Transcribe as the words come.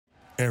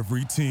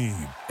Every team,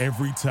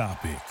 every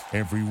topic,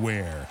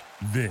 everywhere.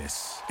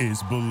 This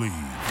is Believe.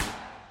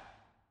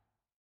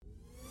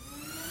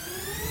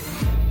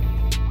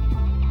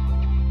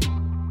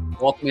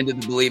 Welcome into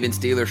the Believe in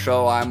Steelers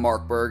show. I'm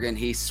Mark Bergen.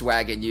 He's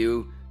swagging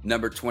you,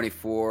 number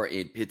 24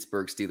 in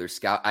Pittsburgh Steelers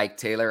scout, Ike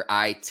Taylor,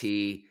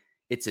 IT.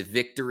 It's a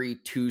victory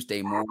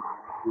Tuesday morning.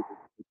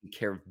 Taking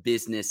care of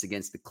business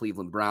against the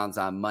Cleveland Browns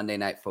on Monday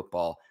Night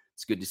Football.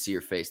 It's good to see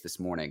your face this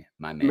morning,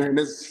 my man. Man,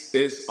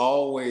 it's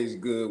always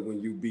good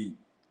when you beat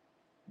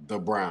the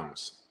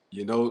Browns.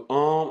 You know,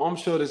 I'm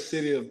sure the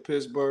city of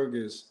Pittsburgh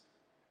is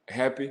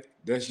happy.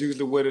 That's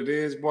usually what it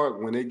is,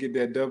 Mark. When they get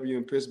that W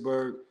in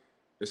Pittsburgh,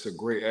 it's a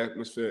great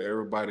atmosphere.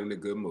 Everybody in a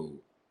good mood.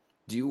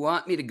 Do you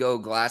want me to go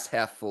glass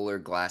half full or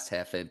glass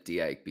half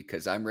empty, Ike?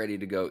 Because I'm ready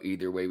to go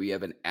either way. We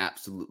have an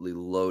absolutely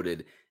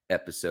loaded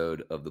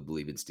episode of the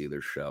Believe in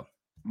Steelers show.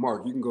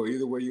 Mark, you can go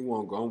either way you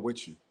want to go. I'm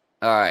with you.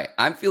 All right.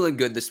 I'm feeling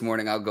good this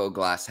morning. I'll go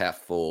glass half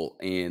full,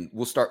 and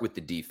we'll start with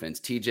the defense.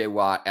 TJ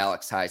Watt,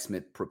 Alex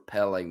Highsmith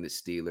propelling the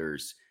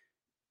Steelers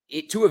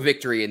to a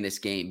victory in this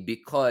game,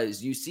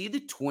 because you see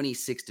the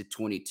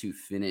 26-22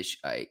 finish,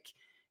 Ike,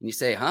 and you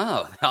say,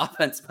 the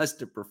offense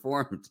must have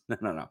performed.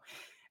 No.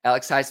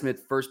 Alex Highsmith,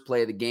 first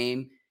play of the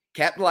game,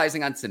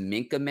 capitalizing on some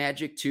Minka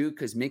magic too,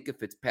 because Minka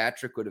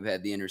Fitzpatrick would have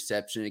had the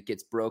interception. It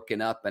gets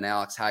broken up, and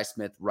Alex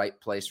Highsmith,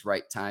 right place,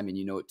 right time, and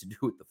you know what to do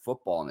with the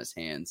football in his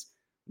hands.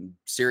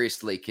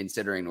 Seriously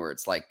considering where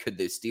it's like, could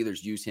the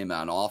Steelers use him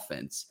on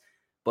offense?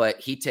 But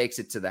he takes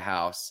it to the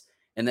house.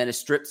 And then a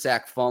strip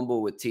sack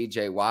fumble with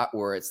TJ Watt,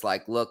 where it's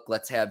like, look,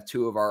 let's have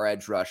two of our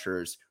edge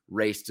rushers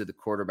race to the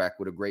quarterback.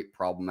 What a great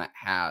problem to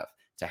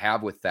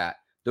have with that.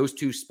 Those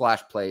two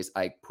splash plays,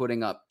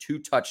 putting up 2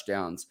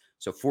 touchdowns,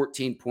 so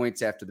 14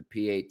 points after the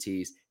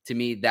PATs. To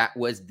me, that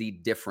was the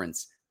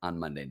difference on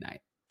Monday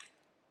night.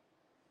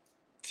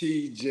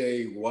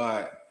 TJ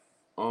Watt,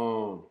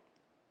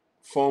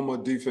 former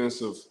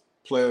defensive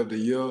player of the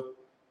year.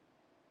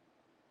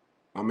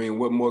 I mean,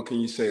 what more can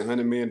you say?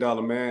 $100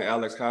 million man.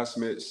 Alex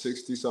Highsmith,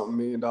 $60-something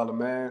million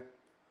man.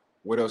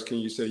 What else can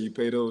you say? You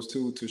pay those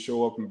two to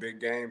show up in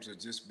big games and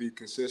just be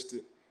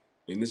consistent.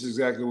 And this is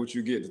exactly what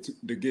you get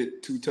to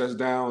get 2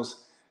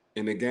 touchdowns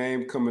in the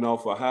game, coming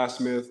off of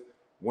Highsmith,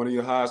 one of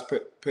your highest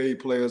paid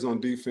players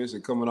on defense,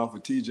 and coming off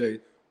of TJ,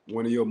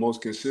 one of your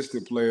most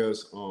consistent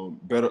players,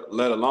 better,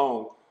 let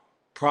alone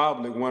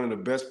probably one of the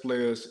best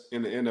players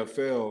in the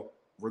NFL,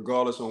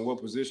 regardless on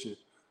what position.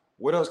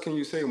 What else can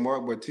you say,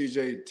 Mark? But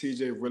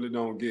TJ really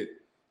don't get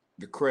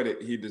the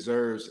credit he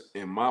deserves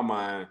in my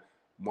mind,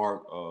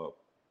 Mark.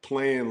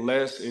 Playing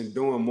less and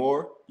doing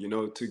more,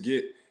 to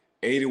get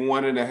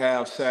 81 and a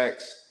half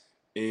sacks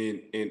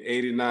in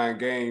 89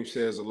 games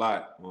says a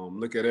lot.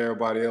 Look at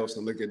everybody else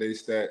and look at their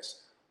stats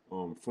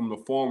from the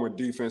former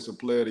defensive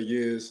player of the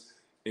years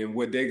and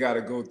what they got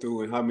to go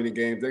through and how many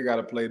games they got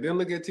to play. Then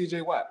look at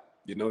TJ Watt.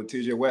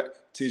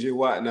 TJ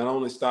Watt not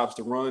only stops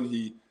the run,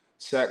 he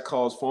sack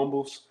calls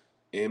fumbles,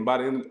 and by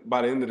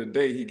the end of the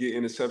day, he get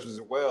interceptions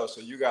as well.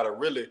 So you got a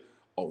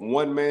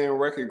one-man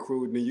wrecking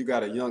crew, and then you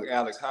got a young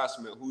Alex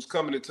Highsmith who's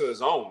coming into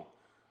his own,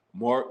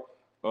 Mark,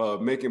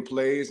 making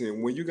plays.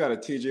 And when you got a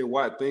TJ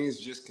Watt, things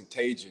just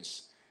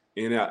contagious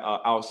in that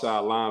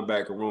outside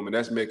linebacker room, and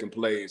that's making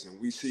plays. And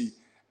we see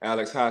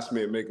Alex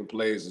Highsmith making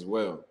plays as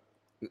well.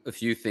 A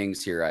few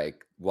things here,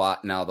 Ike.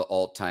 Watt now the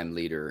all-time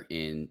leader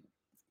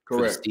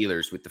for the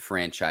Steelers with the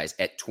franchise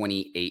at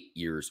 28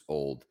 years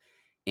old.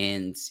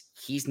 And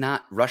he's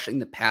not rushing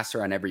the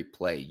passer on every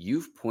play.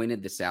 You've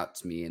pointed this out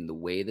to me in the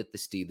way that the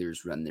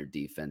Steelers run their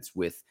defense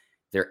with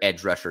their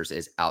edge rushers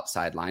as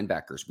outside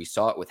linebackers. We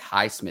saw it with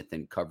Highsmith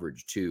in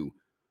coverage too.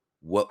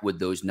 What would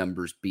those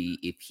numbers be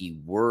if he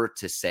were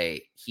to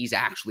say he's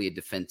actually a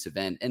defensive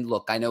end? And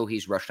look, I know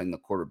he's rushing the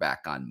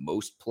quarterback on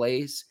most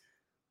plays,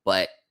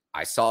 but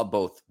I saw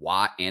both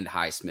Watt and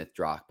Highsmith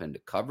drop into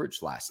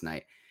coverage last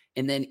night.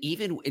 And then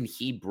even when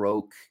he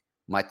broke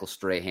Michael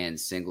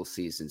Strahan's single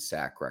season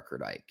sack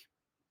record, Ike.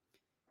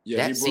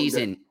 Yeah, that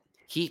season,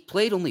 he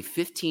played only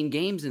 15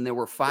 games, and there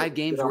were 5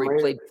 games where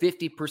he played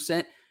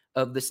 50%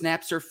 of the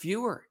snaps or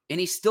fewer, and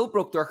he still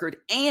broke the record,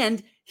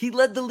 and he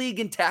led the league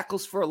in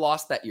tackles for a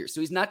loss that year. So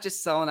he's not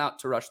just selling out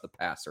to rush the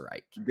passer,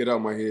 Ike. Get out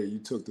of my head. You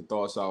took the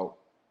thoughts out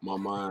my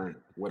mind,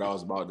 what I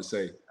was about to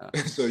say.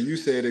 So you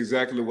said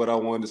exactly what I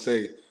wanted to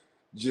say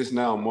just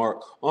now,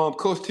 Mark.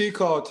 Coach T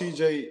called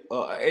TJ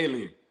an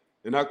alien.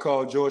 And I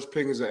call George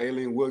Pickens an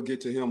alien. We'll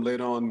get to him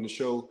later on in the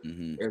show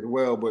as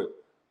well. But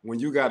when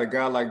you got a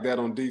guy like that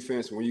on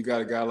defense, when you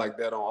got a guy like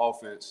that on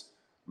offense,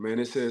 man,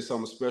 it says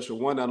something special.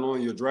 One, not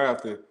only you're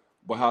drafting,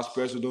 but how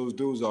special those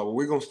dudes are. But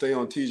we're going to stay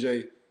on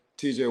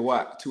TJ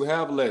Watt. To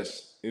have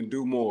less and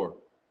do more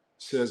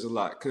says a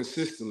lot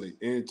consistently.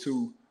 And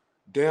to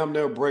damn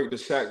near break the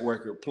sack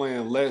record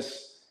playing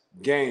less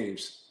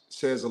games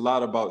says a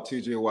lot about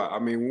TJ Watt. I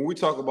mean, when we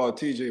talk about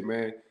TJ,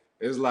 man,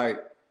 it's like,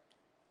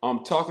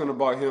 I'm talking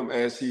about him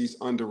as he's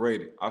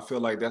underrated. I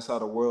feel like that's how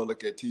the world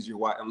look at TJ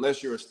Watt,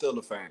 unless you're a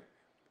Steelers fan.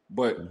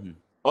 But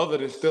other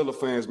than Steelers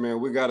fans, man,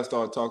 we got to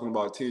start talking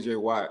about TJ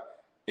Watt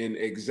and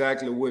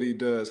exactly what he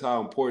does, how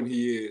important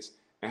he is,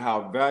 and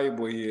how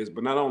valuable he is.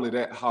 But not only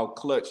that, how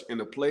clutch in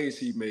the plays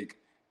he make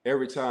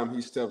every time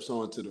he steps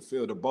onto the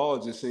field. The ball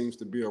just seems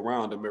to be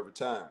around him every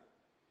time.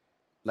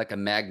 Like a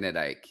magnet,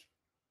 Ike.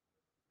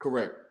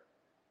 Correct.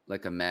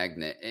 Like a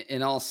magnet.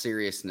 In all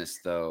seriousness,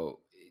 though,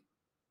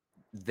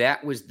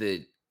 that was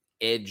the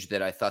edge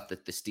that I thought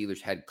that the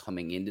Steelers had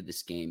coming into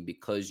this game,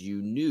 because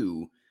you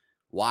knew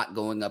Watt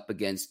going up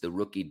against the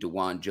rookie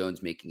DeJuan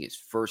Jones making his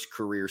first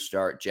career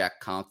start, Jack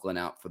Conklin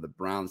out for the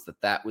Browns,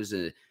 that was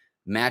a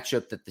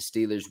matchup that the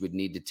Steelers would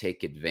need to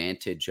take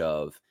advantage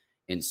of.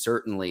 And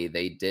certainly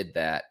they did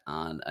that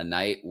on a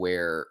night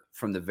where,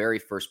 from the very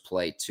first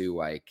play too,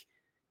 like,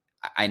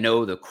 I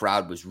know the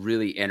crowd was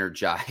really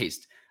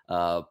energized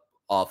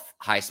off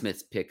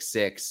Highsmith's pick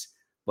six,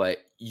 but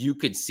you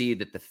could see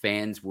that the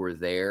fans were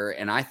there.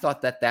 And I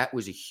thought that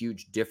was a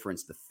huge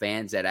difference, the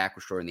fans at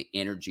Acrisure and the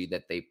energy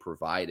that they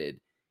provided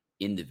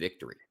in the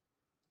victory.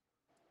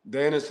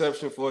 The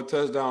interception for a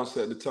touchdown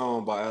set the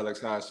tone by Alex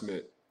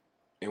Highsmith.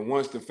 And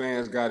once the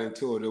fans got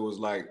into it, it was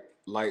like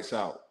lights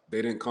out.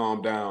 They didn't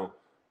calm down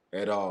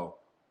at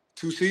all.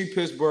 To see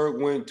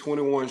Pittsburgh win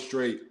 21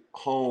 straight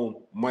home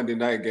Monday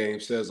night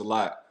games says a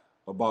lot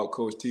about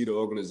Coach T, the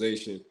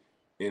organization,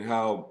 and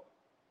how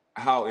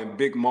in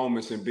big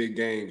moments and big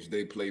games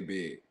they play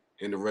big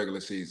in the regular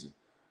season.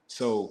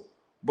 So,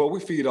 but we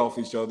feed off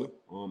each other.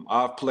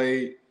 I've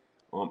played,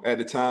 at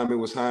the time it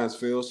was Heinz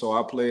Field, so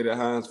I played at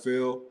Heinz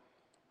Field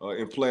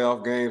in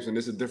playoff games, and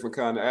it's a different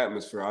kind of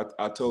atmosphere.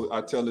 I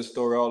tell this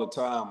story all the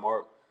time,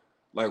 Mark.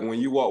 Like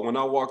when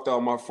I walked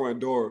out my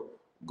front door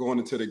going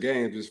into the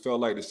games, it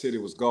felt like the city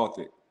was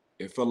Gothic.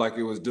 It felt like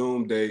it was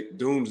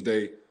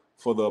doomsday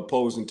for the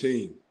opposing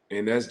team,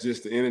 and that's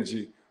just the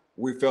energy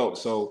we felt.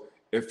 So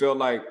it felt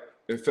like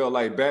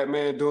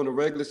Batman during the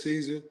regular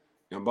season,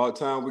 and by the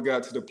time we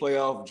got to the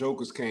playoff,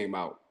 Jokers came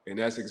out, and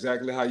that's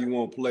exactly how you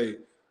want to play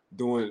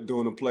during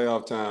the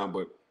playoff time.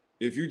 But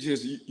if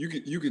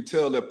you could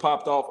tell that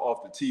popped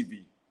off the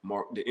TV,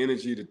 Mark, the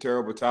energy, the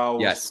terrible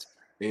towels, yes,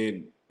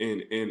 and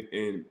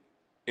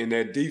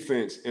that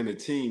defense and the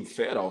team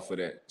fed off of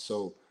that.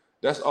 So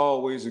that's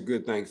always a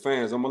good thing.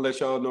 Fans, I'm gonna let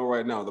y'all know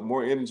right now, the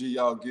more energy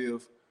y'all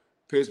give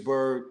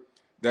Pittsburgh,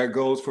 that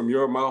goes from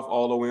your mouth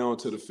all the way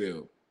onto the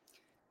field.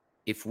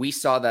 If we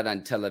saw that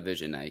on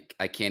television,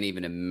 I can't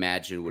even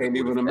imagine what it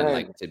would have been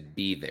like to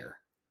be there.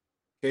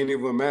 Can't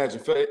even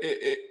imagine.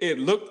 It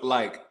looked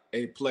like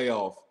a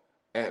playoff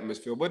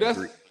atmosphere, but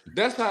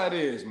that's how it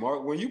is,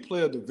 Mark. When you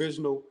play a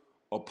divisional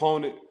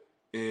opponent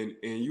and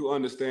you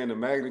understand the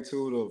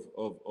magnitude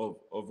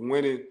of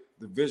winning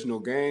divisional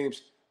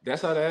games,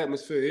 that's how the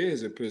atmosphere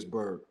is in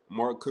Pittsburgh,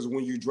 Mark. Because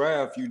when you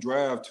draft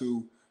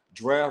to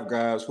draft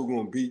guys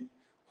who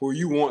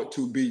you want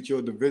to beat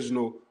your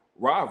divisional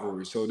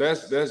rivalry. So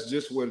that's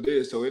just what it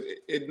is. So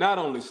it not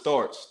only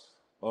starts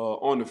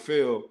on the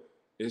field,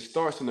 it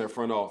starts in that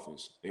front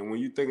office. And when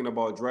you're thinking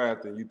about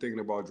drafting, you're thinking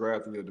about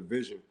drafting your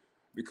division,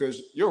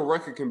 because your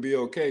record can be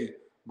okay,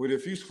 but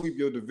if you sweep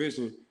your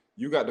division,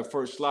 you got the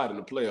first slot in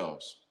the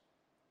playoffs.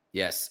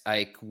 Yes,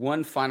 Ike,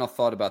 one final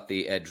thought about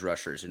the edge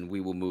rushers, and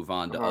we will move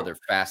on to other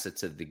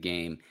facets of the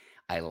game.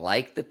 I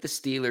like that the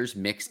Steelers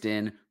mixed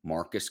in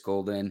Marcus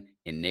Golden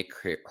and Nick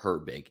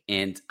Herbig.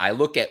 And I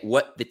look at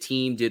what the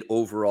team did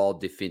overall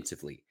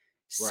defensively.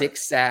 6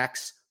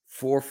 sacks,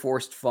 4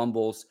 forced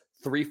fumbles,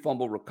 3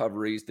 fumble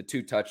recoveries, the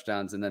 2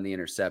 touchdowns, and then the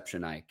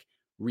interception, Ike.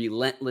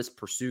 Relentless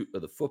pursuit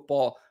of the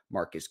football.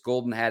 Marcus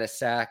Golden had a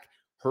sack.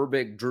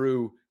 Herbig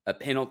drew a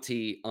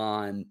penalty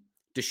on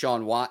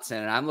Deshaun Watson.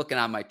 And I'm looking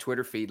on my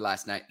Twitter feed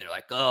last night, and they're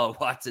like, oh,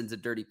 Watson's a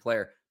dirty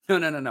player.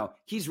 No.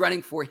 He's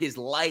running for his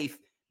life,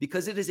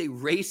 because it is a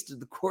race to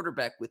the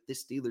quarterback with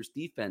this Steelers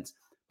defense.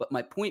 But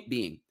my point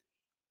being,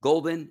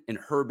 Golden and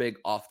Herbig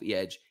off the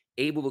edge,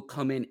 able to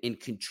come in and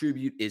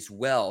contribute as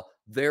well.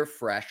 They're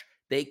fresh.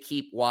 They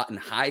keep Watt and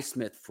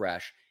Highsmith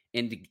fresh.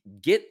 And to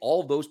get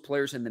all those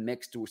players in the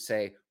mix to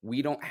say,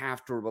 we don't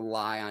have to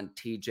rely on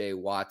TJ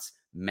Watt's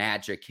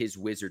magic, his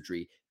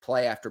wizardry,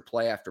 play after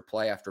play after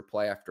play after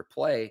play after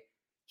play,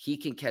 he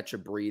can catch a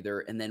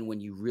breather. And then when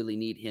you really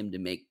need him to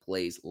make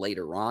plays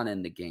later on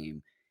in the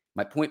game,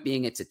 my point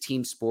being, it's a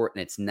team sport,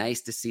 and it's nice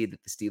to see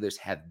that the Steelers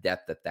have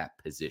depth at that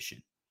position.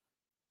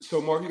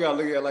 So, Mark, you got to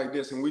look at it like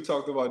this, and we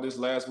talked about this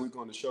last week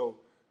on the show.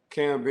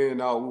 Cam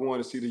being out, we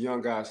want to see the young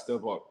guys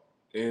step up.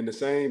 And the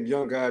same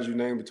young guys you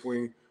named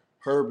between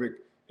Herbig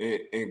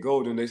and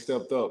Golden, they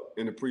stepped up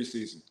in the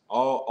preseason.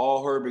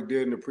 All Herbig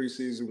did in the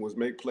preseason was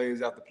make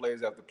plays after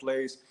plays after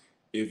plays.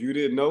 If you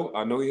didn't know,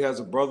 I know he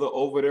has a brother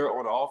over there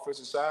on the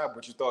offensive side,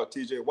 but you thought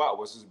TJ Watt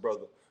was his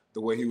brother the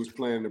way he was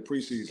playing in the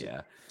preseason.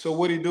 Yeah. So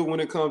what do you do when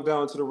it comes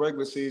down to the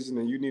regular season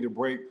and you need a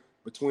break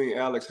between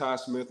Alex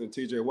Highsmith and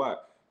TJ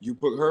Watt? You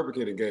put Herbig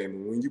in the game.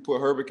 And when you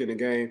put Herbig in the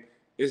game,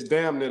 it's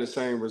damn near the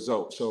same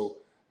result. So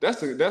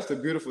that's the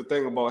beautiful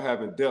thing about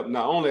having depth,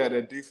 not only at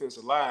that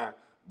defensive line,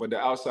 but the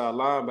outside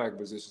linebacker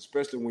position,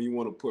 especially when you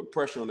want to put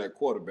pressure on that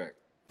quarterback.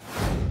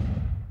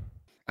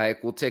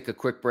 Ike, we'll take a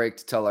quick break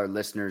to tell our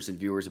listeners and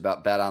viewers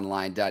about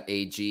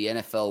betonline.ag.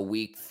 NFL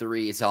Week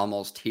 3 is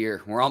almost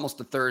here. We're almost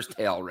to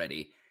Thursday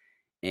already.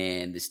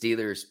 And the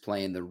Steelers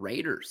playing the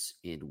Raiders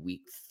in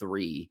week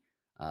 3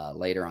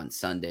 later on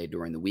Sunday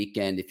during the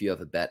weekend. If you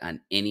have a bet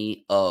on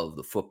any of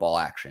the football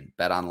action,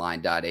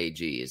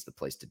 betonline.ag is the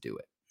place to do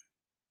it.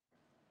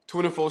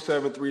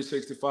 24/7,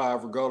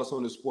 365, regardless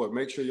on the sport.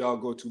 Make sure y'all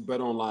go to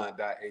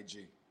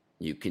betonline.ag.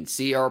 You can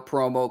see our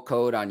promo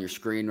code on your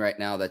screen right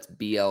now. That's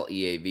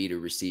BLEAV to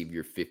receive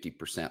your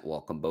 50%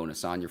 welcome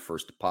bonus on your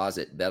first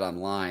deposit. Bet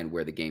online,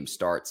 where the game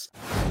starts.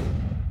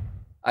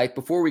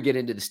 Before we get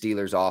into the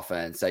Steelers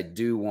offense, I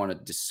do want to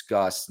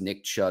discuss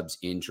Nick Chubb's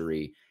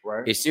injury.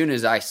 Right. As soon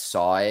as I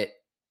saw it,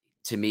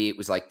 to me, it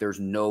was like there's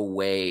no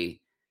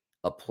way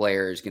a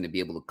player is going to be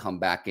able to come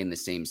back in the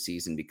same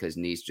season because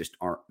knees just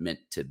aren't meant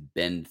to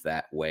bend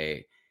that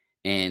way.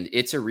 And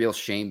it's a real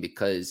shame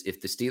because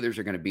if the Steelers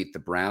are going to beat the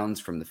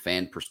Browns from the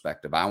fan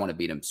perspective, I want to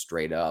beat them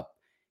straight up.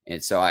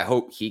 And so I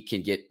hope he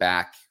can get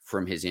back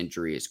from his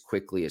injury as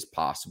quickly as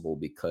possible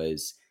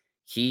because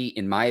he,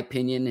 in my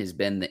opinion, has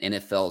been the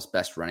NFL's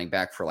best running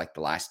back for like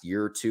the last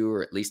year or two,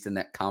 or at least in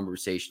that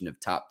conversation of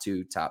top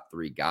 2, top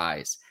 3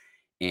 guys.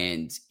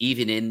 And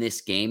even in this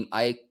game,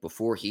 Ike,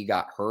 before he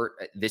got hurt,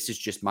 this is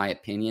just my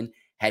opinion.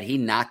 Had he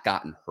not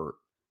gotten hurt,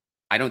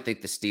 I don't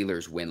think the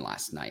Steelers win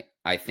last night.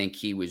 I think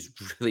he was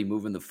really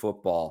moving the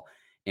football,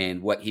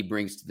 and what he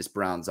brings to this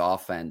Browns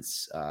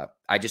offense,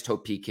 I just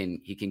hope he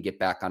can get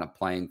back on a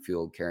playing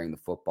field carrying the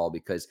football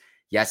because,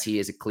 yes, he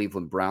is a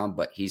Cleveland Brown,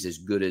 but he's as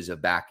good as a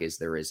back as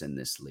there is in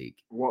this league.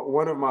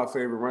 One of my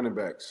favorite running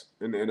backs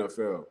in the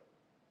NFL.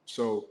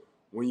 So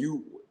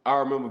I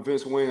remember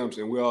Vince Williams,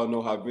 and we all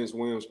know how Vince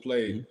Williams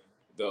played.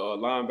 The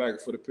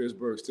linebacker for the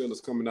Pittsburgh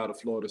Steelers coming out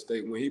of Florida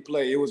State. When he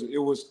played, it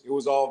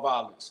was all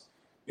violence.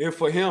 And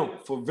for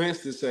Vince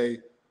to say,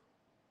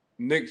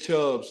 Nick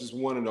Chubb is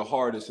one of the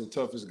hardest and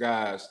toughest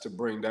guys to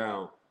bring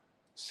down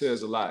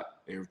says a lot.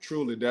 And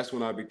truly, that's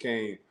when I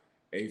became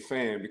a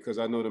fan because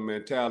I know the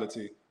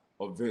mentality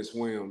of Vince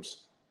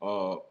Williams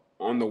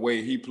on the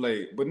way he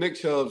played. But Nick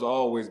Chubb's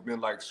always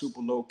been like super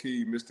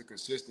low-key, Mr.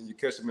 Consistent. You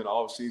catch him in the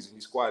offseason,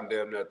 he's squatting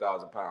damn near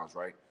 1,000 pounds,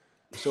 right?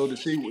 So to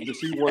see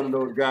one of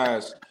those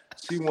guys,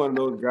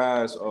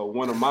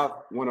 one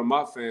of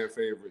my fan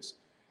favorites,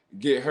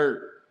 get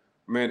hurt,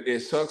 man,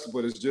 it sucks,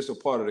 but it's just a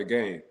part of the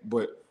game.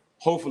 But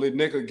hopefully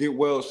Nick will get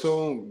well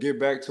soon, get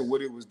back to what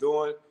he was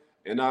doing.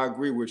 And I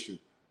agree with you.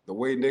 The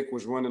way Nick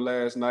was running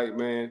last night,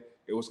 man,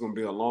 it was going to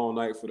be a long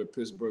night for the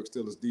Pittsburgh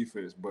Steelers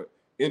defense. But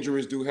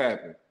injuries do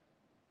happen.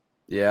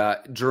 Yeah,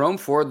 Jerome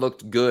Ford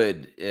looked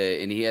good,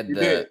 and he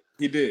did.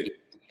 He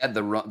had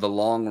the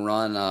long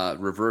run,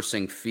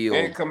 reversing field.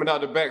 And coming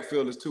out the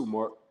backfield is too,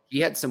 Mark. He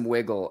had some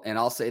wiggle, and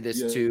I'll say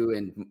this too,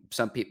 and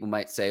some people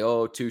might say,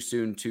 oh, too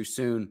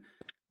soon.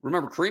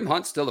 Remember, Kareem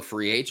Hunt's still a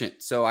free agent,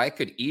 so I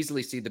could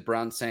easily see the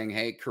Browns saying,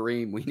 hey,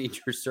 Kareem, we need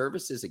your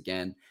services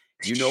again.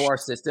 You know our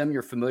system.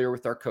 You're familiar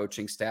with our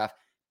coaching staff.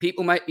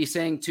 People might be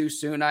saying too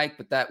soon, Ike,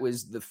 but that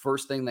was the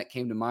first thing that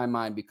came to my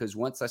mind because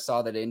once I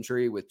saw that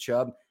injury with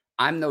Chubb,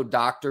 I'm no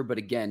doctor, but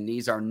again,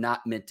 knees are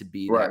not meant to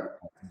be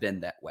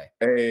bend that way.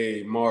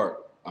 Hey,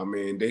 Mark, I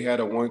mean, they had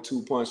a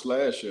 1-2 punch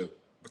last year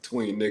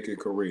between Nick and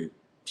Kareem.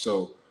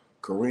 So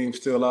Kareem's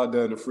still out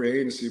there in the free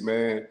agency,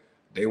 man.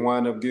 They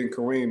wind up getting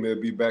Kareem.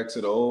 It'll be back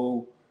to the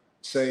old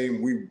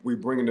same, we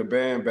bringing the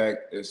band back,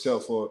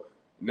 except for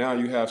now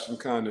you have some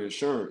kind of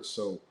insurance.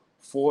 So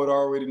Ford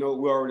we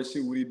already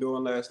see what he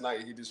doing last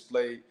night. He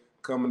displayed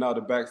coming out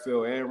the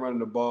backfield and running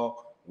the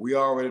ball. We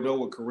already know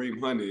what Kareem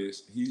Hunt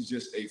is. He's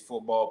just a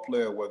football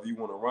player, whether you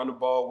want to run the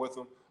ball with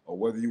him or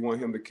whether you want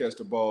him to catch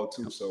the ball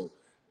too. So,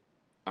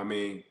 I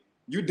mean,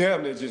 you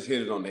damn near just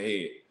hit it on the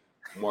head,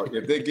 Mark.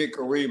 If they get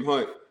Kareem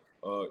Hunt,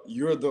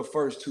 you're the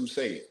first to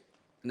say it.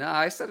 No,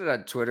 I said it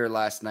on Twitter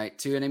last night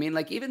too. And I mean,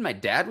 like even my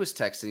dad was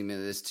texting me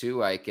this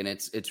too, Ike, and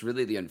it's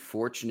really the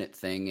unfortunate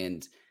thing.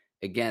 And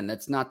again,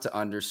 that's not to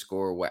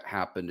underscore what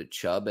happened to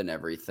Chubb and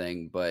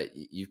everything, but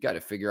you've got to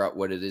figure out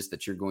what it is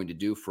that you're going to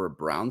do for a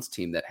Browns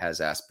team that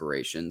has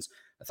aspirations.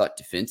 I thought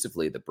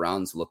defensively, the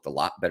Browns looked a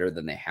lot better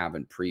than they have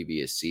in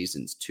previous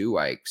seasons too,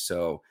 Ike.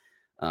 So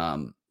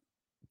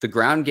the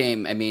ground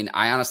game, I mean,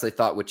 I honestly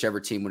thought whichever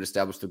team would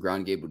establish the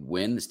ground game would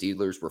win. The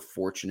Steelers were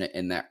fortunate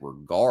in that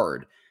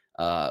regard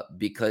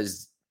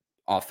because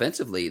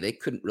offensively, they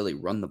couldn't really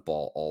run the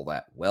ball all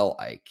that well,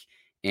 Ike.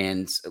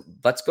 And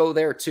let's go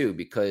there too,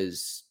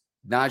 because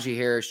Najee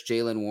Harris,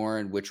 Jaylen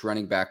Warren, which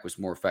running back was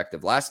more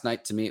effective? Last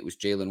night, to me, it was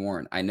Jaylen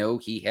Warren. I know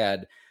he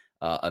had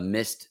a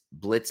missed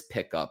blitz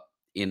pickup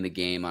in the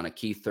game on a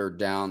key third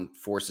down,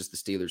 forces the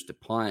Steelers to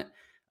punt.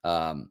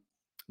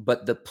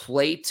 But the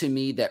play to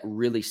me that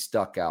really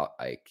stuck out,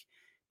 Ike,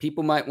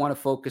 people might want to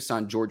focus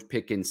on George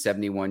Pickens'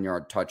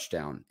 71-yard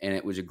touchdown, and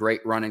it was a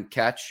great run and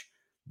catch.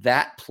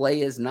 That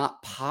play is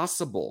not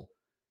possible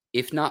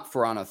if not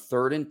for on a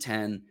 3rd and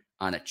 10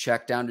 on a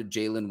check down to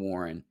Jaylen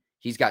Warren.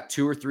 He's got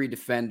 2 or 3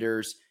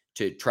 defenders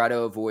to try to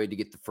avoid to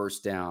get the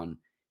first down.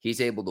 He's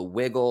able to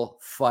wiggle,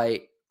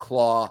 fight,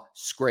 claw,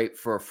 scrape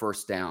for a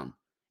first down.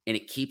 And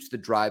it keeps the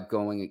drive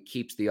going. It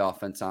keeps the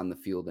offense on the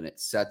field, and it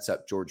sets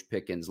up George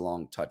Pickens'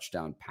 long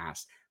touchdown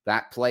pass.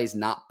 That play is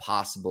not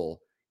possible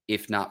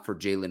if not for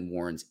Jaylen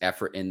Warren's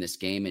effort in this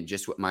game. And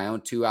just what my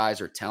own two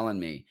eyes are telling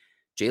me,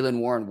 Jaylen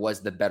Warren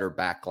was the better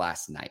back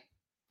last night.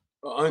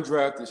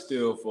 Undrafted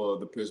still for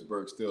the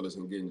Pittsburgh Steelers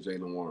and getting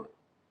Jaylen Warren.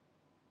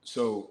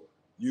 So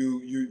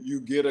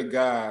you get a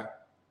guy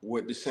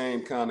with the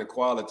same kind of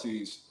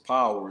qualities,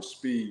 power,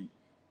 speed,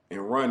 and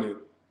running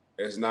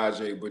as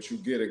Najee, but you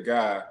get a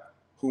guy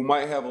who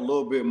might have a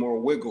little bit more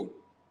wiggle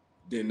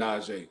than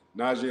Najee.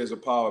 Najee is a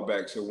power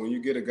back. So when you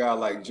get a guy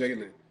like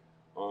Jaylen,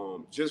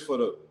 just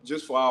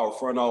for our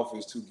front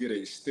office to get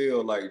a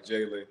steal like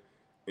Jaylen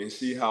and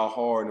see how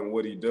hard and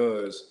what he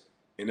does,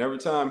 and every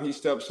time he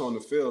steps on the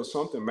field,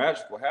 something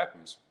magical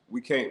happens.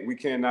 We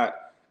cannot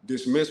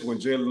dismiss when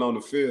Jaylen on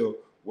the field,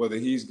 whether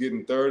he's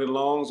getting third and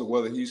longs or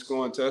whether he's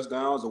scoring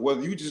touchdowns or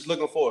whether you're just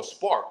looking for a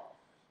spark.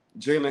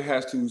 Jaylen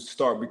has to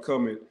start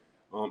becoming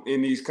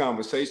in these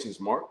conversations,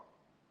 Mark.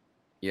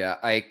 Yeah,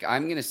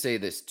 I'm going to say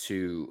this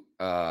too.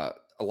 A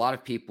lot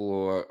of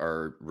people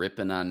are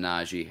ripping on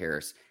Najee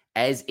Harris.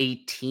 As a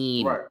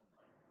team, Right.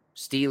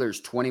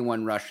 Steelers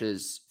 21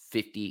 rushes,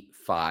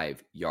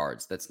 55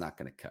 yards. That's not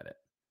going to cut it.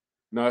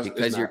 No,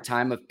 because your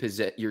time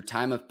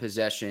of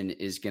possession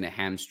is going to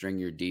hamstring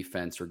your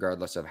defense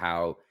regardless of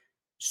how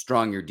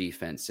strong your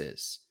defense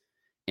is.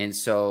 And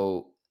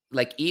so,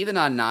 like, even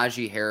on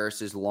Najee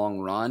Harris's long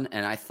run,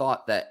 and I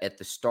thought that at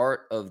the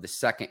start of the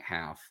second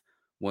half,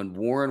 when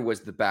Warren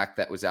was the back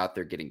that was out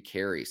there getting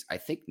carries, I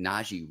think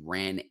Najee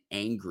ran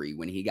angry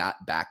when he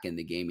got back in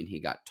the game and he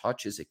got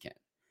touches again.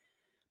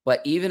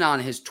 But even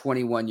on his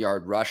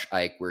 21-yard rush,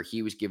 Ike, where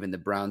he was giving the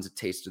Browns a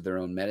taste of their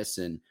own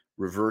medicine,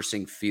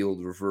 reversing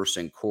field,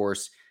 reversing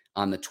course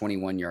on the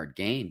 21-yard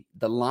gain,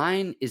 the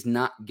line is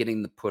not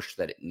getting the push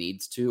that it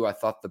needs to. I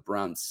thought the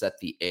Browns set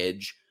the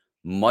edge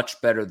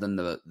much better than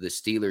the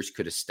Steelers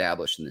could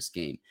establish in this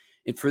game.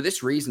 And for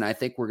this reason, I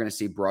think we're going to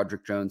see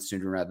Broderick Jones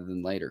sooner rather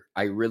than later.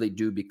 I really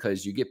do,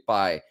 because you get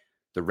by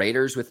the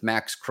Raiders with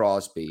Max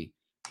Crosby,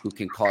 who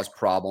can cause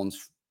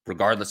problems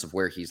regardless of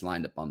where he's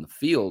lined up on the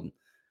field.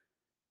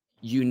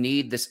 You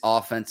need this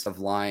offensive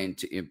line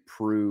to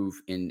improve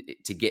and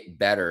to get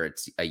better.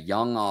 It's a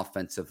young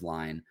offensive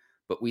line,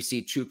 but we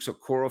see Chuks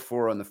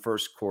Okorafor in the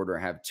first quarter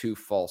have 2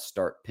 false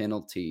start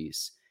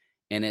penalties.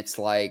 And it's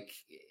like,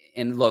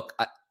 and look,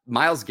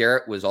 Myles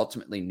Garrett was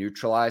ultimately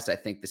neutralized. I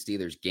think the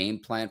Steelers game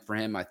plan for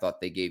him, I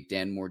thought they gave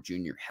Dan Moore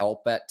Jr.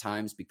 help at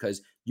times,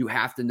 because you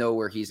have to know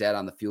where he's at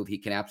on the field. He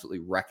can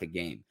absolutely wreck a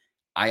game.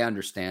 I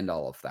understand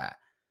all of that.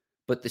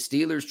 But the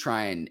Steelers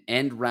try and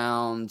end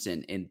rounds,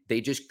 and they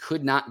just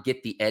could not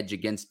get the edge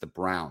against the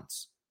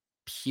Browns,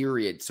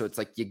 period. So it's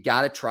like, you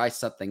got to try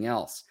something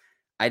else.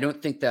 I don't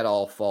think that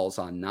all falls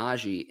on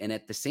Najee. And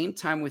at the same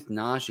time with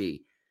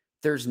Najee,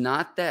 there's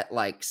not that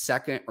like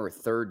second or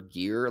third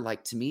gear.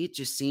 Like, to me, it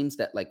just seems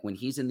that like when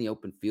he's in the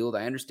open field,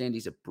 I understand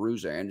he's a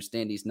bruiser. I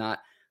understand he's not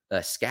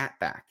a scat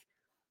back.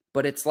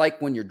 But it's like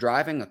when you're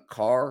driving a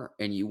car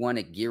and you want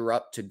to gear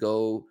up to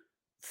go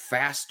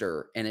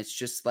faster, and it's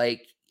just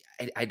like,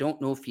 I don't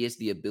know if he has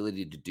the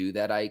ability to do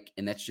that, Ike,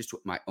 and that's just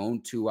what my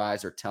own 2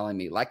 eyes are telling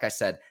me. Like I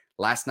said,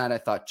 last night I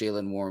thought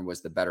Jaylen Warren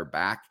was the better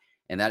back,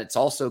 and that it's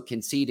also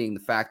conceding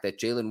the fact that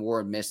Jaylen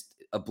Warren missed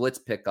a blitz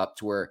pickup,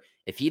 to where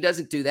if he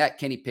doesn't do that,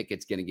 Kenny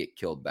Pickett's going to get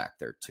killed back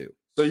there too.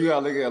 So you got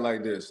to look at it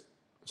like this.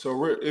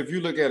 So if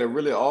you look at it,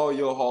 really all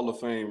your Hall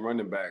of Fame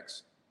running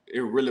backs,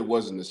 it really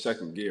wasn't the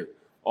second gear.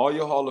 All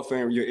your Hall of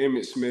Fame, your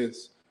Emmitt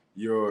Smiths,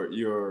 your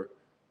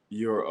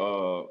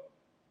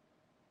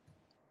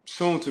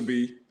soon to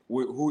be,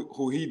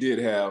 who he did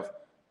have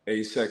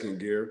a second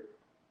gear,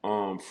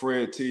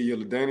 Fred T, your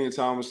LaDainian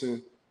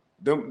Tomlinson,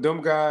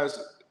 them guys,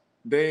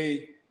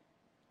 they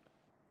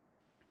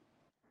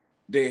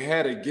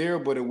had a gear,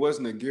 but it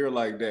wasn't a gear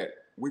like that.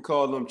 We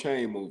call them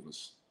chain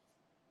movers,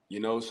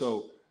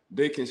 so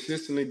they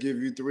consistently give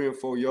you 3 and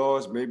 4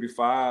 yards, maybe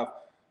 5.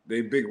 They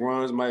big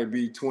runs might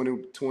be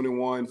 20,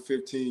 21,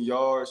 15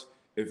 yards.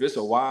 If it's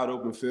a wide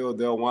open field,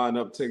 they'll wind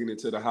up taking it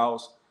to the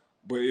house.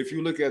 But if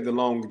you look at the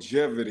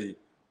longevity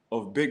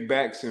of big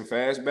backs and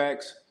fast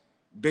backs,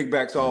 big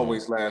backs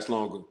always last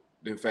longer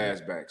than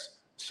fast backs.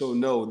 So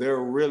no, there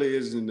really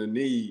isn't a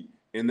need,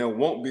 and there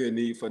won't be a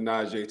need for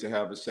Najee to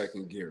have a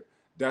second gear.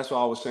 That's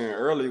what I was saying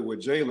earlier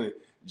with Jaylen.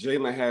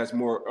 Jaylen has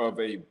more of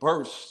a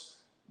burst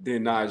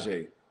than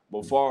Najee.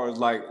 But far as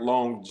like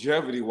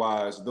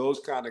longevity-wise, those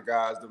kind of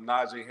guys, them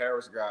Najee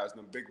Harris guys,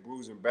 them big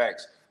bruising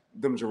backs,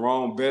 them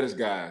Jerome Bettis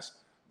guys,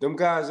 them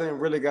guys ain't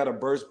really got a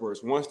burst.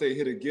 Once they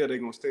hit a gear, they're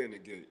going to stay in the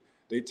gear.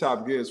 They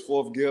top gear is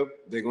 4th gear.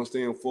 They're going to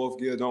stay in 4th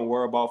gear. Don't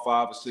worry about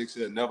 5 or 6.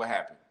 It'll never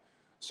happen.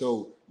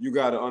 So you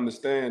got to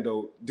understand,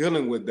 though,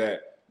 dealing with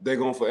that, they're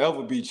going to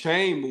forever be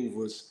chain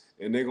movers,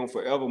 and they're going to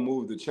forever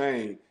move the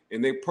chain.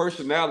 And they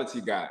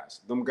personality guys.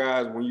 Them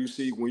guys, when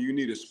you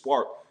need a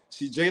spark.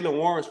 See, Jaylen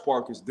Warren's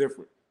spark is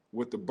different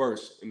with the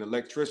burst and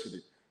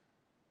electricity.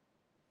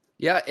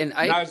 Yeah, and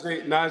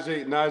Najee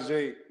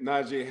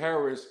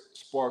Harris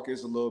spark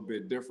is a little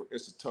bit different.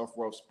 It's a tough,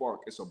 rough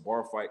spark. It's a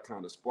bar fight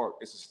kind of spark.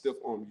 It's a stiff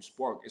arm you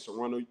spark. It's a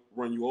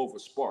run you over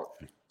spark.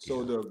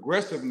 So the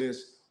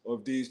aggressiveness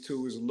of these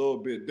two is a little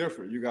bit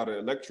different. You got an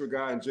electric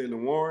guy in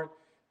Jaylen Warren,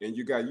 and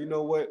you got, you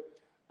know what,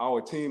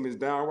 our team is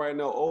down right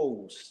now.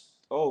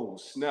 Oh,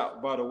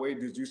 snap! By the way,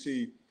 did you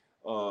see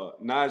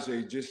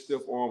Najee just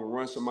stiff arm and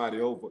run somebody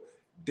over?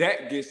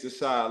 That gets the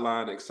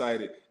sideline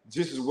excited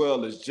just as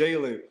well as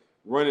Jalen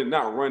running,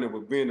 not running,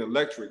 but being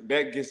electric.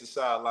 That gets the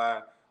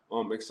sideline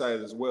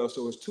excited as well.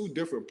 So it's two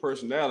different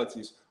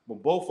personalities,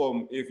 but both of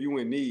them, if you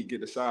in need,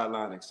 get the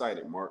sideline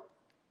excited, Mark.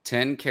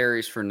 10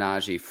 carries for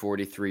Najee,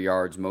 43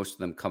 yards, most of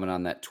them coming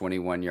on that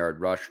 21-yard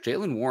rush.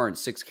 Jalen Warren,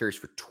 6 carries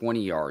for 20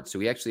 yards.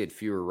 So he actually had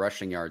fewer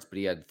rushing yards, but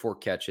he had 4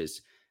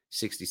 catches,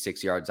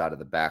 66 yards out of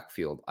the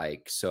backfield,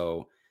 Ike.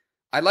 So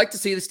I'd like to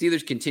see the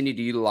Steelers continue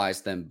to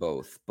utilize them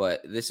both, but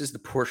this is the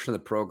portion of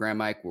the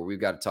program, Ike, where we've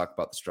got to talk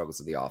about the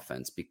struggles of the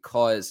offense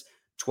because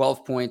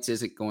 12 points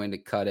isn't going to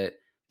cut it.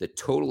 The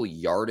total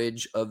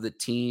yardage of the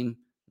team,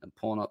 I'm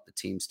pulling up the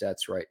team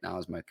stats right now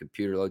as my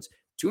computer loads,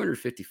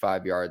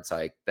 255 yards,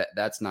 Ike.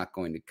 That's not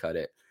going to cut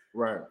it.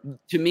 Right.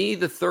 To me,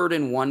 the 3rd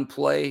and 1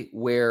 play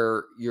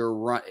where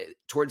you're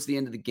towards the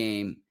end of the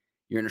game,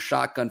 you're in a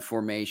shotgun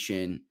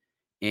formation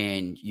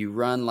and you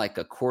run like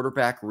a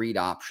quarterback read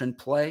option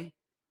play.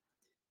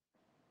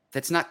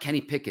 That's not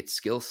Kenny Pickett's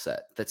skill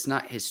set. That's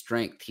not his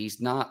strength.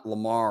 He's not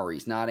Lamar.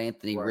 He's not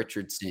Anthony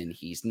Richardson.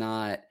 He's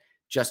not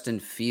Justin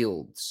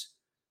Fields.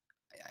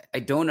 I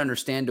don't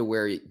understand to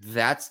where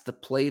that's the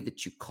play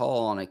that you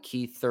call on a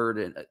key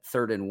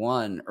 3rd and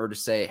 1, or to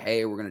say,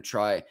 hey, we're going to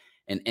try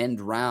an end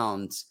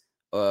rounds,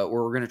 or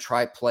we're going to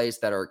try plays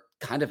that are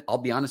kind of, I'll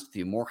be honest with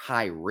you, more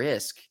high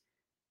risk.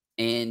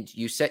 And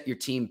you set your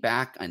team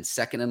back on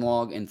 2nd and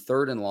long and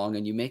 3rd and long,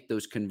 and you make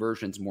those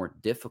conversions more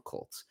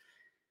difficult.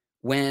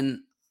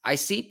 When I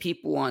see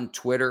people on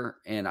Twitter,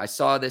 and I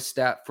saw this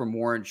stat from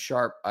Warren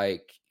Sharp,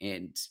 Ike,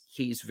 and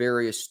he's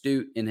very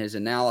astute in his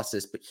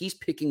analysis, but he's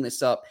picking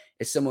this up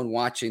as someone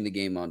watching the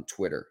game on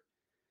Twitter.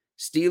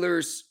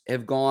 Steelers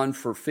have gone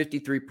for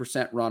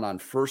 53% run on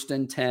 1st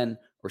and 10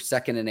 or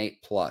 2nd and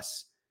 8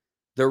 plus.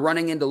 They're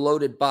running into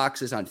loaded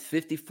boxes on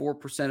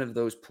 54% of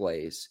those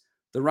plays.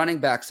 The running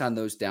backs on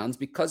those downs,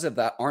 because of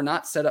that, are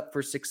not set up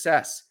for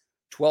success.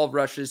 12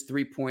 rushes,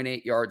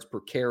 3.8 yards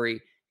per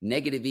carry,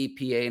 negative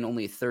EPA, and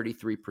only a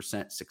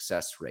 33%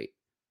 success rate.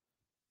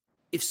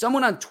 If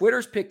someone on Twitter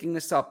is picking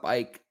this up,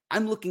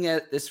 I'm looking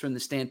at this from the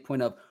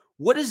standpoint of,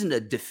 what isn't a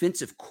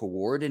defensive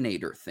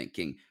coordinator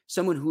thinking?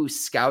 Someone who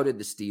scouted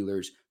the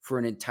Steelers for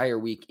an entire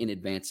week in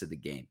advance of the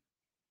game.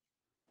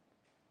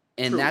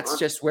 And that's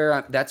just where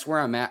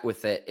I'm at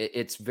with it.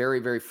 It's very,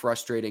 very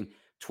frustrating.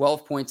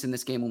 12 points in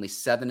this game, only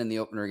 7 in the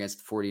opener against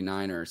the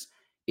 49ers.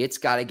 It's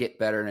got to get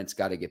better, and it's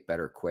got to get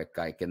better quick,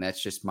 Ike. And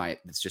it's just my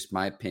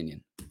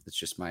opinion. It's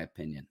just my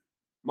opinion.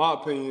 My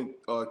opinion,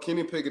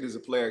 Kenny Pickett is a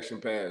play-action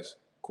pass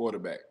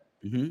quarterback.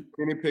 Mm-hmm.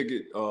 Kenny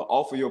Pickett,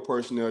 off of your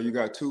personnel, you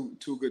got two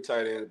good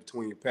tight ends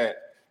between Pat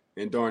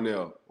and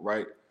Darnell,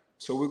 right?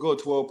 So we go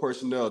 12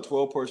 personnel.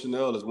 12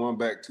 personnel is 1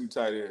 back, 2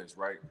 tight ends,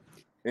 right?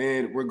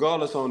 And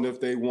regardless on if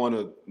they want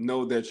to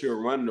know that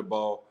you're running the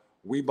ball,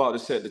 we about to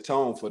set the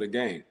tone for the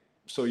game.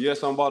 So,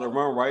 yes, I'm about to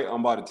run right.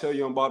 I'm about to tell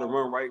you I'm about to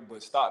run right,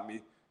 but stop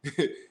me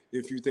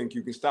if you think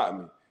you can stop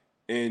me.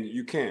 And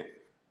you can't.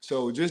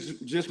 So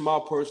just my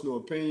personal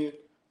opinion,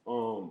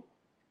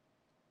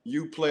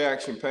 you play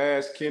action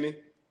pass, Kenny.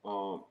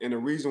 And the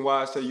reason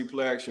why I say you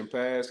play action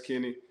pass,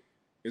 Kenny,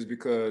 is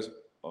because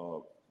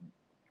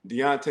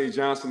Deontay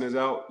Johnson is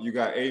out. You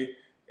got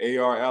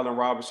A.R. Allen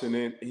Robinson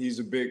in. He's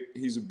a big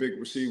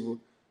receiver,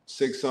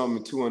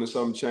 6-something,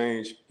 200-something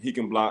change. He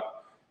can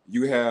block.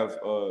 You have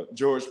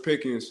George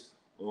Pickens,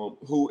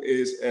 who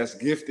is as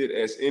gifted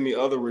as any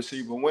other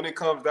receiver when it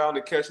comes down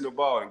to catching the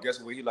ball. And guess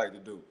what he likes to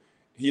do?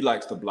 He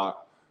likes to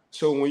block.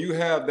 So when you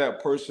have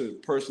that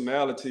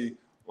personality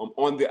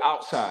on the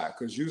outside,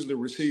 because usually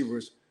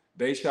receivers,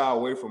 they shy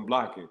away from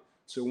blocking.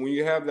 So when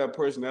you have that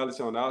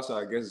personality on the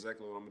outside, guess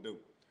exactly what I'm going to do.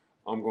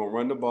 I'm going to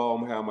run the ball. I'm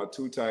going to have my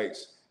 2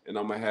 tights, and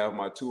I'm going to have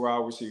my 2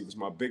 wide receivers,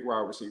 my big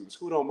wide receivers,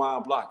 who don't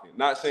mind blocking.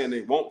 Not saying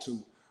they want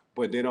to,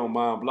 but they don't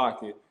mind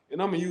blocking.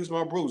 And I'm going to use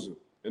my bruiser,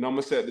 and I'm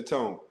going to set the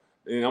tone.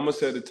 And I'm going to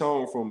set the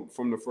tone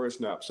from the first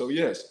snap. So,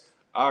 yes,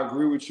 I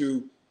agree with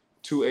you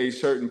to a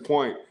certain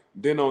point.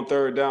 Then on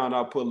 3rd down,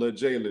 I'll put little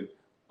Jalen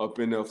up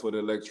in there for the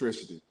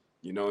electricity.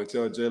 You know, and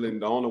tell Jalen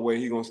the only way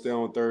he's going to stay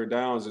on 3rd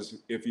downs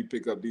is if he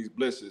pick up these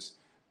blitzes.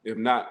 If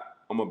not,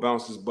 I'm going to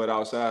bounce his butt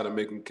outside and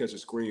make him catch a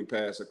screen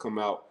pass or come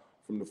out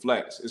from the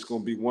flats. It's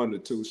going to be 1 or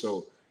 2.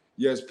 So,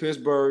 yes,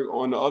 Pittsburgh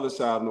on the other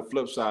side, on the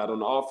flip side, on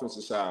the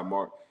offensive side,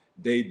 Mark,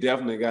 they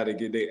definitely got to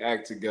get their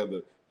act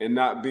together and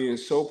not being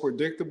so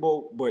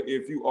predictable. But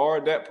if you are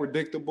that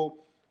predictable,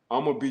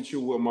 I'm going to beat you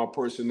with my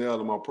personnel,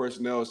 and my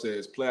personnel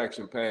says play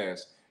action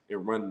pass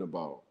and running the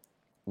ball.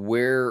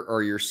 Where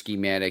are your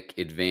schematic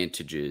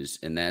advantages?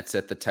 And that's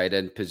at the tight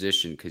end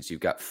position, because you've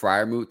got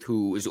Freiermuth,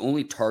 who was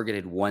only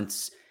targeted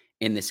once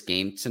in this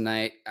game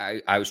tonight.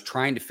 I was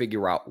trying to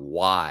figure out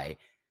why.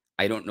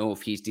 I don't know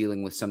if he's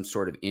dealing with some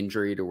sort of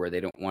injury to where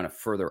they don't want to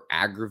further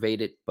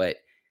aggravate it, but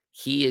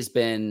he has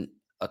been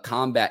a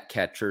combat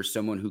catcher,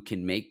 someone who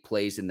can make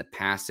plays in the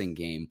passing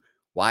game.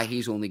 why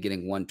he's only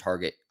getting one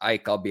target.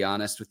 Ike, I'll be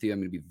honest with you. I'm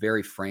going to be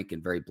very frank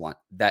and very blunt.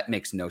 That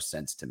makes no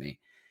sense to me.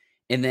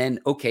 And then,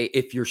 okay,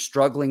 if you're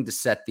struggling to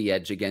set the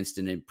edge against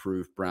an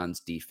improved Browns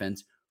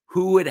defense,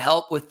 who would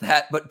help with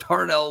that but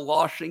Darnell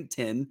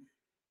Washington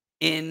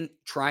in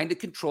trying to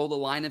control the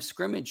line of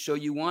scrimmage? So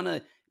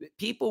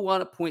people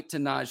want to point to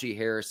Najee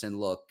Harris and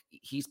look,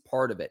 he's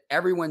part of it.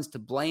 Everyone's to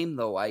blame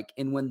though, Ike.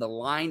 And when the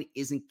line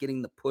isn't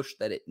getting the push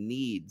that it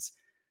needs,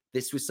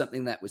 this was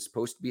something that was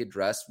supposed to be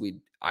addressed.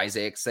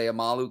 Isaiah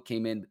Seumalo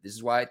came in. This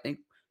is why I think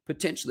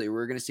potentially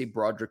we're going to see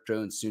Broderick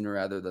Jones sooner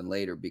rather than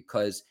later,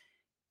 because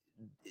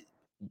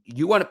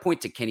you want to point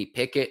to Kenny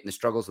Pickett and the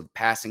struggles with the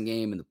passing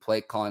game and the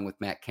play calling with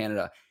Matt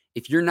Canada.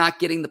 If you're not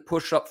getting the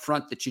push up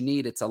front that you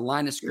need, it's a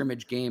line of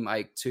scrimmage game,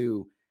 Ike,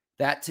 too.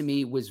 That to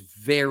me was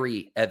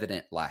very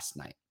evident last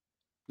night.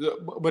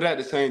 But at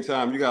the same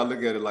time, you got to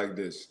look at it like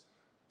this.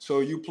 So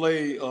you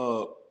play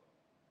a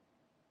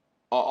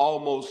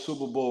almost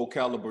Super Bowl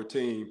caliber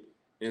team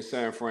in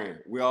San Fran.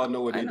 We all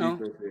know what their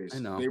defense is. I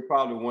know. They're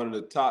probably one of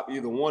the top,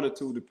 either one or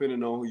two,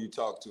 depending on who you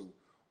talk to,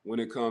 when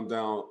it comes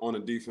down on the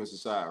defensive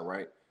side,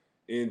 right?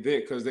 And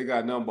then, because they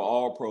got number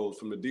all pros,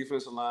 from the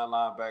defensive line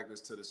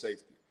linebackers to the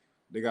safety.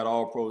 They got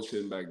all pros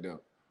sitting back there.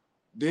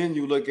 Then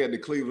you look at the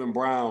Cleveland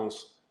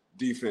Browns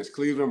defense.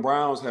 Cleveland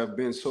Browns have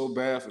been so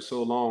bad for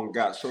so long,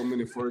 got so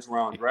many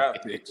first-round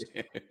draft picks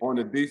on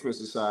the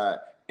defensive side,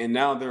 and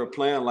now they're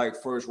playing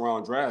like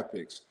first-round draft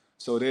picks.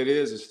 So that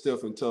is a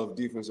stiff and tough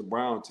defensive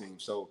Brown team.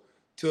 So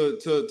to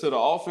the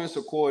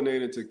offensive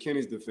coordinator, to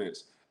Kenny's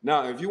defense.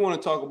 Now, if you want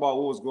to talk about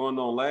what was going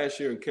on last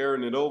year and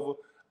carrying it over,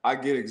 I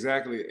get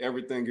exactly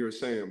everything you're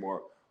saying,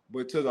 Mark.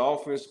 But to the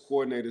offensive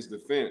coordinator's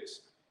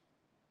defense,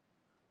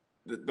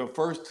 the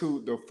first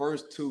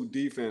two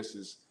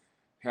defenses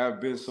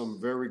have been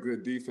some very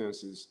good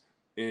defenses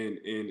in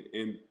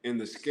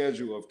the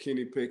schedule of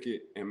Kenny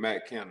Pickett and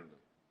Matt Canada.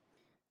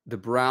 The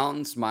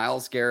Browns,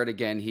 Myles Garrett,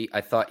 again,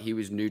 I thought he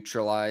was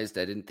neutralized.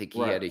 I didn't think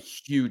he had a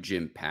huge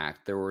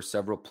impact. There were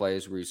several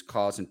plays where he's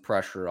causing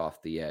pressure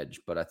off the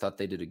edge, but I thought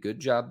they did a good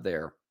job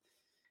there.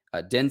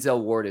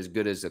 Denzel Ward, as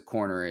good as a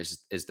corner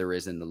as there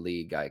is in the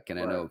league, I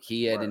know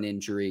he had an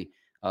injury.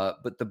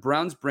 But the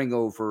Browns bring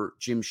over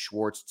Jim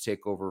Schwartz to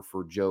take over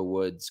for Joe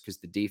Woods because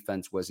the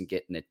defense wasn't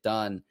getting it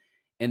done.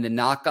 And the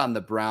knock on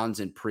the Browns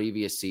in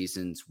previous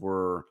seasons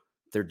were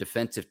their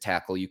defensive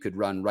tackle. You could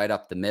run right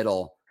up the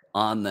middle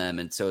on them.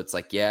 And so it's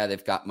like, yeah,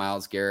 they've got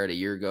Myles Garrett. A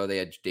year ago, they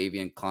had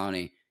Davian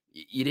Clowney.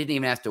 You didn't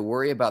even have to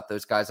worry about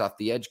those guys off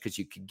the edge because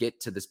you could get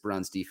to this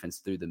Browns defense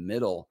through the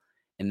middle.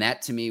 And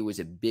that to me was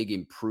a big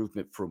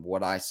improvement from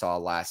what I saw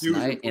last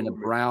night. And a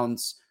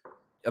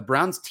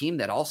Browns team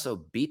that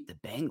also beat the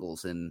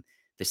Bengals in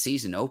the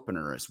season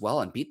opener as well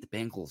and beat the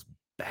Bengals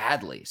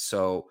badly.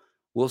 So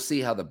we'll see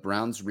how the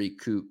Browns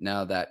recoup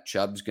now that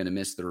Chubb's going to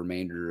miss the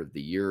remainder of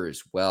the year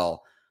as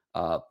well.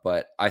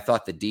 But I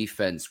thought the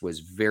defense was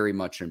very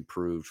much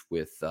improved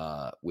with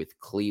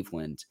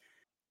Cleveland.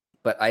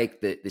 But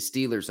the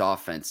Steelers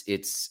offense,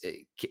 it's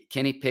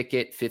Kenny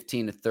Pickett,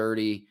 15 to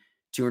 30,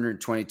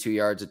 222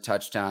 yards, a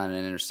touchdown,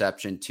 an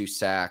interception, 2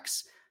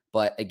 sacks.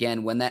 But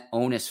again, when that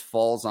onus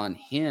falls on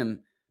him,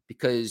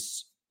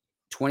 because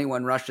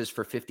 21 rushes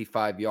for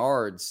 55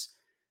 yards,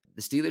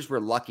 the Steelers were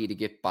lucky to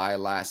get by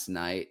last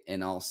night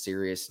in all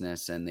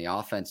seriousness. And the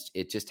offense,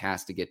 it just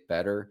has to get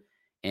better.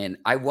 And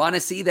I want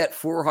to see that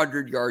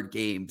 400-yard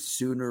game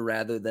sooner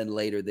rather than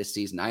later this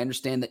season. I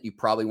understand that you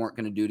probably weren't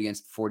going to do it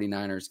against the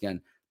 49ers.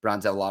 Again,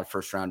 Browns have a lot of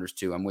first-rounders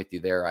too. I'm with you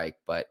there, Ike.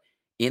 But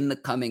in the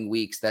coming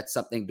weeks, that's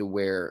something to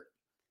where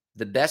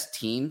the best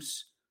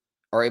teams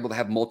are able to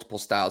have multiple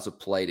styles of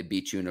play to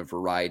beat you in a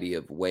variety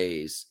of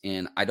ways.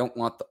 And I don't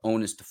want the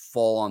onus to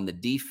fall on the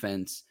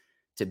defense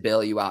to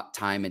bail you out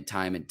time and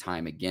time and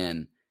time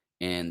again.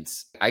 And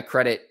I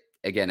credit,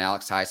 again,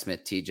 Alex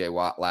Highsmith, TJ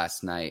Watt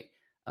last night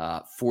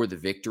for the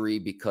victory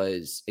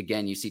because,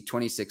 again, you see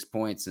 26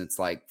 points and it's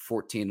like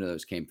 14 of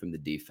those came from the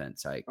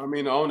defense. Ike. I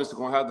mean, the onus is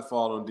going to have to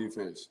fall on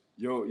defense.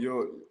 Your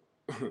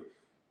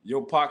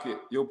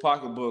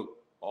pocketbook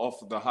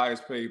off of the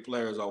highest paid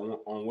players are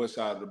on what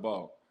side of the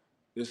ball?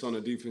 It's on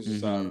the defensive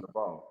side of the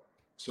ball.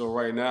 So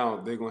right now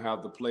they're gonna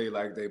have to play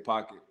like their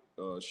pocket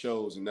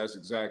shows, and that's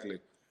exactly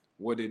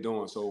what they're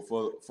doing. So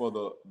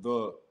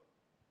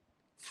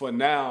for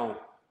now,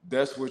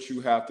 that's what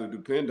you have to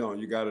depend on.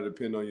 You got to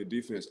depend on your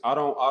defense. I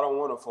don't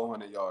want a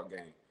 400-yard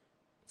game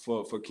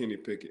for Kenny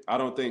Pickett. I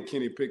don't think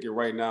Kenny Pickett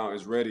right now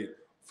is ready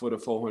for the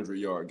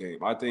 400-yard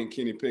game. I think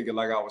Kenny Pickett,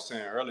 like I was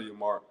saying earlier,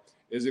 Mark,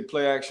 is a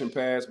play action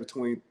pass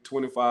between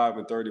 25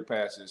 and 30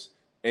 passes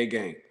a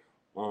game.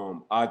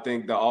 I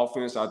think the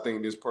offense,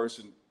 this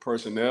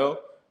personnel,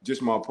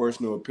 just my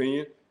personal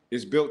opinion,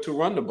 is built to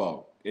run the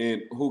ball.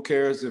 And who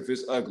cares if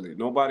it's ugly?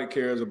 Nobody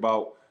cares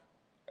about,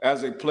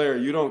 as a player,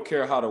 you don't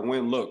care how the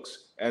win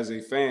looks. As a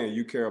fan,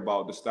 you care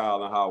about the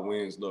style and how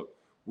wins look.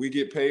 We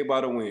get paid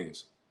by the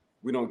wins.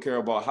 We don't care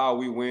about how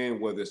we win,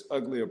 whether it's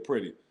ugly or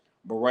pretty.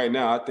 But right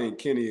now, I think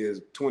Kenny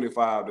is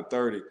 25 to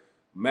 30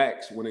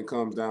 max when it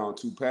comes down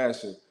to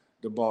passing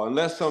the ball.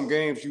 Unless some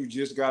games you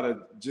just gotta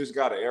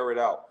air it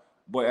out.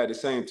 But at the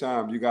same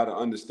time, you got to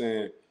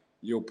understand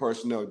your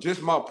personnel.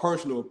 Just my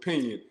personal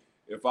opinion,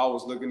 if I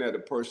was looking at the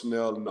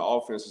personnel and the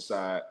offensive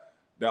side,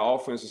 that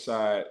offensive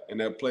side and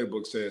that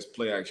playbook says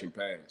play action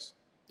pass.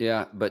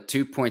 Yeah, but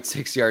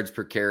 2.6 yards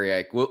per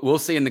carry. We'll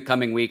see in the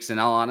coming weeks. In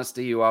all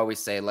honesty, you always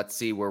say, let's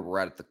see where we're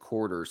at the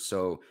quarter.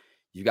 So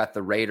you got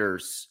the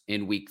Raiders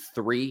in week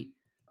 3.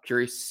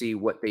 Curious to see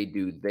what they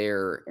do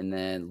there. And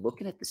then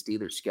looking at the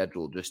Steelers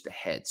schedule just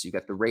ahead. So you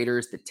got the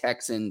Raiders, the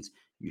Texans.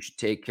 You should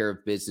take care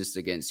of business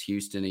against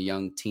Houston, a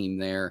young team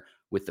there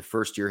with the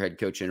first-year head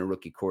coach and a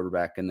rookie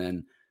quarterback. And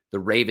then the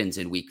Ravens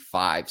in week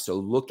 5. So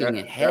looking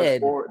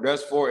ahead.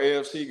 That's 4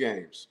 AFC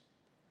games.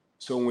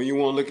 So when you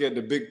want to look at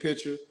the big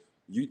picture,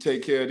 you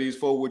take care of these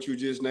 4, what you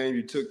just named.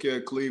 You took care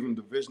of Cleveland,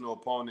 divisional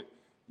opponent.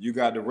 You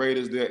got the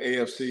Raiders, their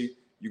AFC.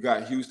 You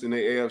got Houston,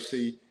 their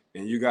AFC.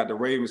 And you got the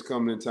Ravens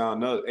coming in town,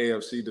 another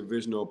AFC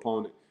divisional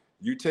opponent.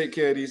 You take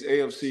care of these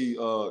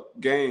AFC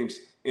games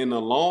in the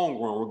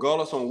long run,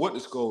 regardless on what the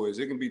score is.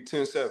 It can be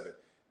 10-7.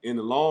 In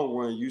the long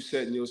run, you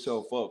setting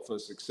yourself up for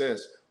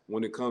success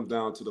when it comes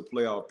down to the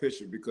playoff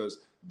picture, because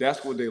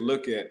that's what they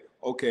look at.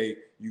 Okay,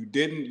 you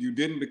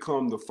didn't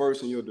become the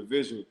first in your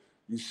division.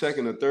 You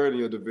second or third in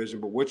your division,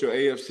 but what your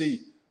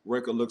AFC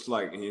record looks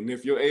like. And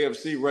if your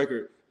AFC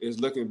record is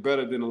looking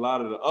better than a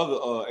lot of the other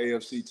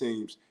AFC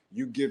teams,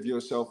 you give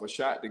yourself a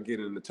shot to get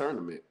in the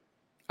tournament.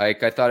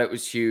 Ike, I thought it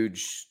was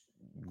huge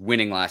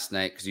winning last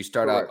night because you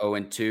start out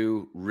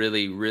 0-2,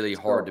 really, really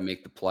hard to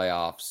make the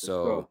playoffs.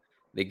 So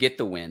they get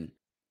the win.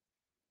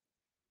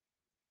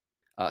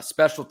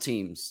 Special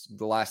teams,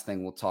 the last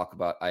thing we'll talk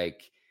about,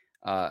 Ike.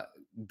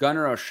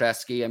 Gunnar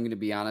Olszewski, I'm going to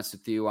be honest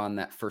with you on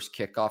that first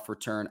kickoff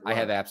return. Right. I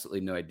have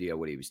absolutely no idea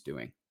what he was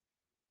doing.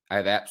 I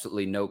have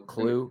absolutely no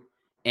clue.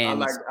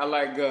 And I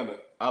like Gunnar.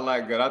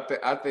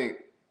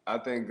 I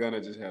think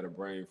Gunnar just had a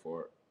brain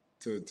for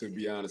it. To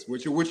be honest,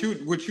 what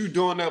you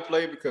doing that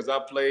play, because I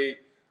played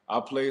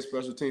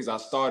special teams. I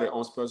started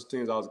on special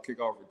teams. I was a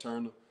kickoff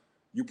returner.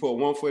 You put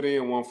 1 foot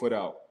in, 1 foot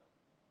out,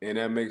 and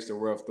that makes the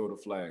ref throw the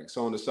flag.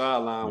 So on the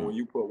sideline, when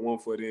you put 1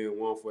 foot in,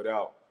 1 foot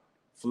out,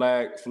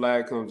 flag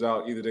comes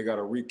out. Either they got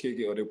to re-kick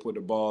it or they put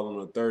the ball on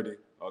the 30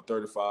 or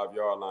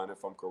 35-yard line,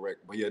 if I'm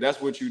correct. But yeah,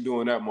 that's what you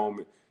do in that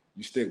moment.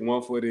 You stick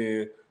 1 foot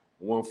in,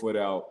 1 foot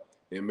out,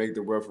 and make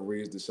the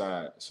referees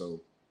decide.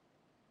 So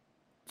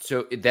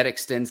that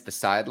extends the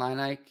sideline,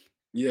 Ike?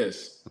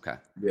 Yes. Okay.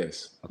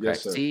 Yes. Okay.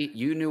 Yes, sir. See,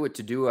 you knew what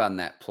to do on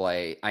that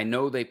play. I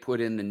know they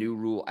put in the new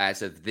rule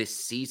as of this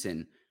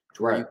season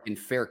to where you can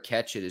fair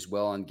catch it as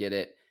well and get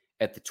it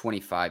at the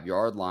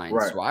 25-yard line.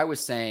 Right. So I was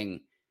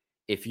saying,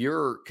 if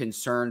you're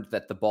concerned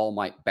that the ball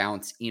might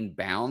bounce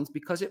inbounds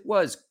because it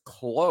was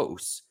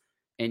close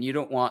and you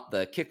don't want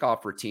the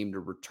kickoff team to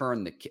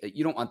return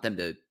you don't want them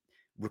to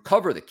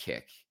recover the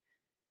kick,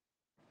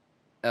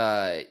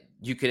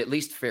 you could at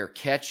least fair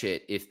catch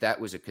it if that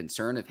was a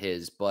concern of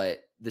his.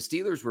 But the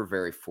Steelers were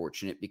very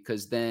fortunate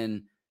because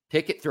then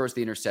Pickett throws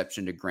the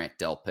interception to Grant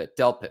Delpit.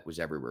 Delpit was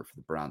everywhere for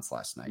the Browns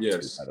last night, too,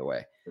 by the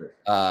way.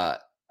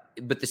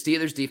 But the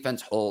Steelers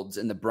defense holds,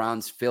 and the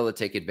Browns fail to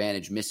take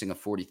advantage, missing a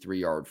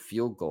 43-yard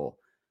field goal.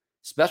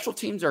 Special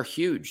teams are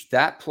huge.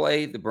 That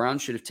play, the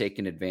Browns should have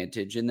taken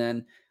advantage. And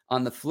then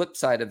on the flip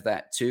side of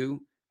that,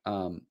 too,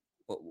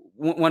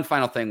 one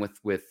final thing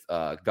with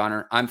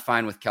Gunnar. I'm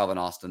fine with Calvin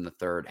Austin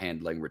III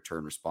handling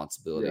return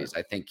responsibilities.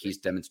 I think he's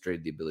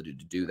demonstrated the ability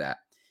to do that.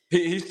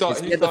 He's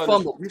starting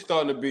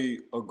to be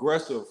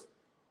aggressive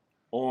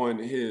on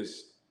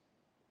his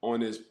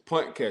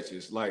punt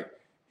catches. Like,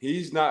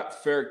 he's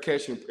not fair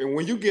catching. And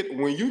when you get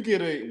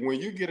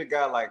a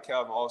guy like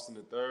Calvin Austin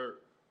III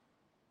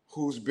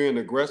who's being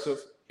aggressive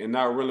and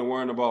not really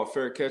worrying about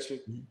fair catching,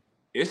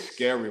 it's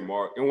scary,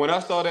 Mark. And when I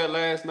saw that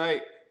last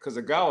night, because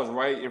the guy was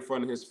right in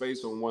front of his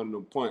face on one of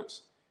them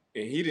punts,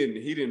 and he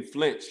didn't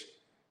flinch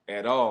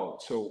at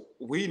all. So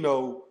we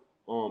know,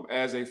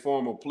 as a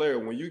former player,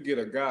 when you get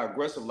a guy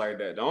aggressive like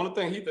that, the only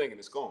thing he thinking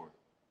is scoring.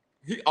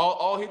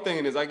 All he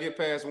thinking is, I get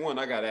past one,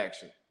 I got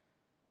action.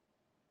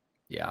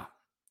 Yeah.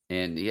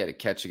 And he had a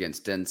catch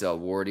against Denzel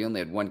Ward. He only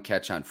had 1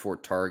 catch on 4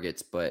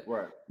 targets, but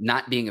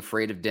not being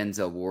afraid of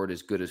Denzel Ward,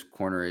 as good as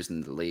corner is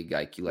in the league,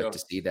 like you like to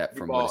see that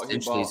from what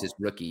essentially is his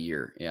rookie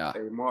year. Yeah.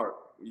 Hey, Mark,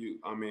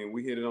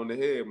 we hit it on the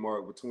head,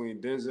 Mark,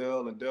 between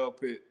Denzel and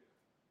Delpit,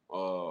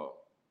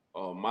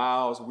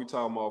 Miles. We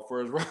talking about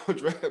first round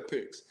draft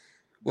picks.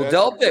 Well,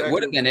 Delpit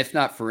would have been if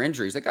not for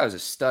injuries. That guy was a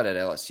stud at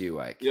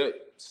LSU, Ike. Yeah,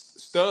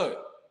 stud.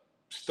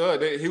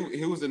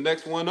 He was the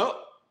next one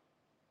up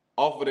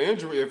off of the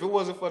injury. If it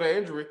wasn't for the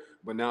injury,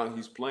 but now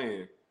he's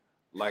playing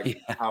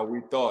like how we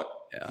thought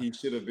he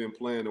should have been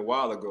playing a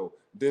while ago.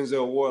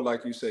 Denzel Ward,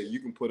 like you say, you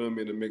can put him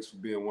in the mix for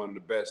being one of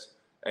the best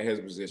at his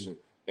position.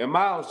 And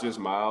Miles, just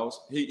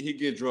Miles. He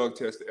get drug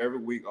tested every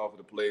week off of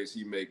the plays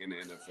he make in the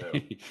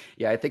NFL.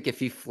 I think if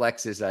he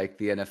flexes, like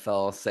the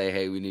NFL will say,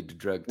 "Hey, we need to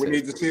drug test.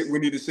 We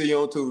need to see you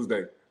on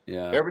Tuesday."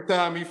 Yeah. Every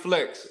time he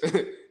flex,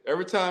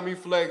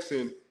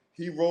 and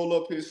he roll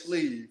up his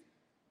sleeve,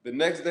 the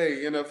next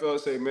day NFL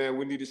say, "Man,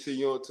 we need to see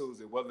you on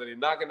Tuesday." Whether they're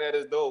knocking at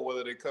his door,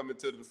 whether they come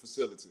into the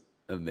facility.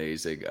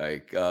 Amazing,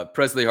 Ike.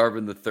 Presley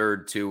Harvin the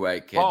third, too,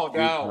 Ike, had Balled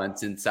 3 out.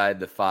 punts inside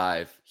the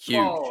 5. Huge.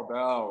 Balled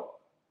out.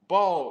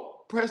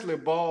 Presley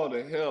balled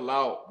the hell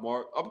out,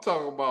 Mark. I'm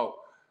talking about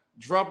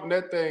dropping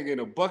that thing in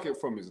a bucket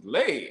from his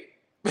leg.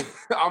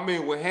 I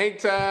mean, with hang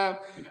time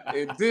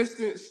and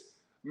distance,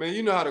 man,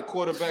 you know how the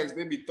quarterbacks,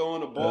 they be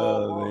throwing the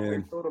ball, Oh, Mark. They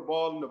man. throw the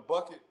ball in the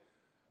bucket.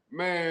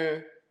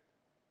 Man,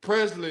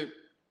 Presley,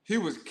 he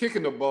was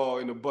kicking the ball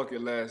in the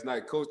bucket last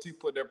night. Coach T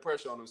put that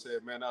pressure on him and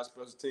said, man, our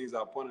special teams,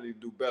 our opponent need to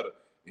do better.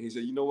 And he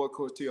said, you know what,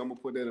 Coach T, I'm going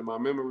to put that in my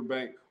memory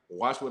bank.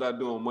 Watch what I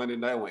do on Monday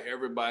night when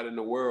everybody in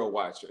the world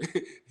watching.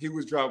 He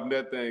was dropping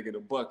that thing in the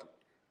bucket.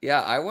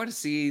 Yeah, I want to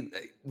see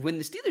when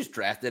the Steelers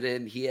drafted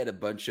him, he had a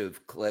bunch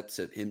of clips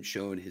of him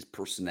showing his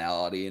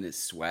personality and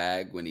his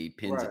swag when he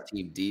pins a Right.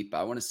 team deep.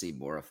 I want to see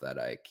more of that,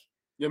 Ike.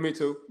 Yeah, me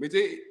too. Me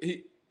too.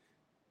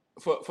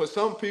 For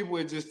some people,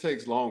 it just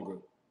takes longer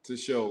to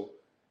show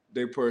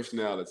their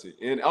personality.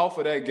 And off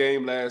of that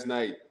game last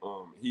night,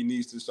 he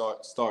needs to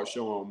start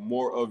showing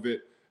more of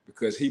it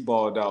because he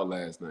balled out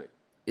last night.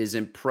 As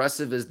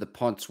impressive as the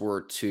punts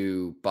were,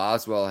 too,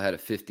 Boswell had a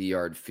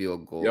 50-yard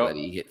field goal Yep. that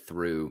he hit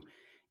through,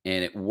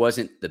 and it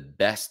wasn't the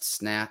best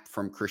snap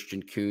from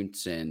Christian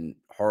Kuntz, and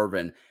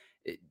Harvin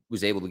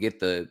was able to get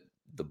the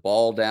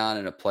ball down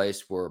in a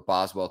place where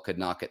Boswell could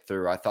knock it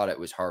through. I thought it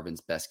was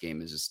Harvin's best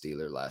game as a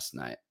Steeler last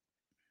night.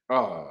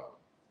 I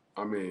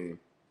mean,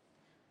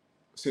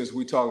 since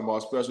we talking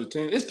about special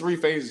teams, it's 3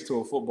 phases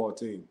to a football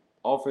team: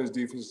 offense,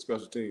 defense, and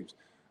special teams.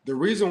 The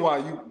reason why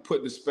you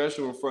put the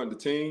special in front of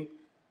the team,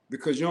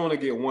 because you only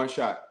get one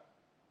shot,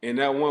 and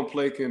that one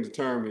play can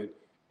determine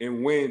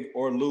and win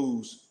or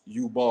lose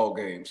you ball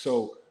game.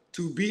 So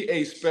to be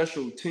a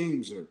special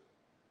teamser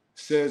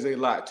says a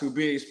lot. To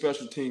be a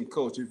special team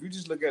coach, if you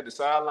just look at the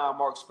sideline,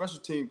 Mark, special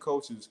team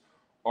coaches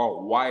are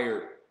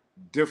wired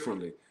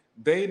differently.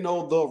 They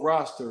know the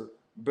roster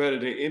better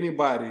than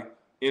anybody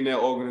in that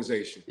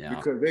organization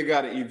because they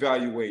got to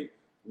evaluate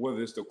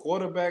whether it's the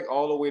quarterback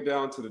all the way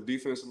down to the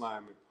defensive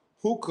lineman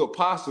who could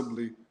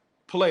possibly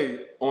play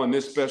on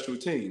this special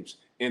teams.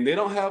 And they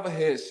don't have a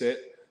headset.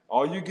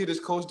 All you get is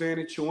Coach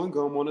Danny chewing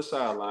gum on the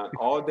sideline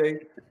all day,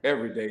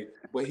 every day.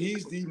 But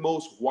he's the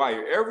most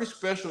wired. Every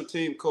special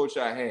team coach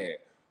I had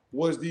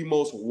was the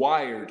most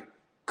wired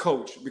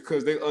coach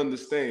because they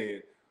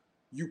understand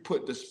you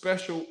put the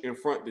special in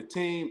front of the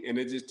team and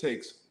it just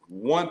takes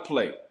one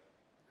play.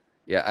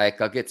 Yeah,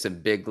 Ike, I'll get some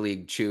big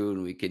league chew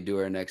and we can do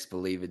our next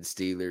Believe in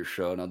Steelers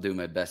show, and I'll do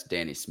my best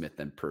Danny Smith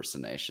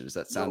impersonation. Does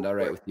that sound all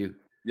right with you?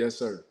 Yes,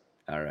 sir.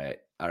 All right.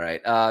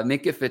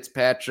 Minkah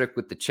Fitzpatrick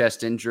with the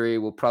chest injury.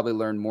 We'll probably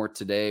learn more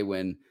today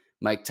when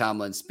Mike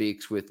Tomlin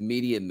speaks with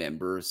media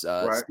members.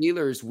 Right.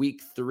 Steelers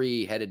week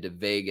 3 headed to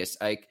Vegas.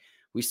 Ike,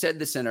 we said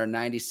this in our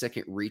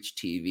 90-second Reach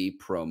TV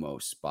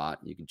promo spot.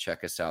 You can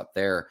check us out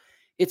there.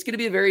 It's going to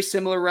be a very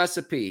similar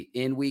recipe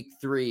in week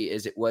 3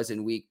 as it was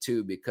in week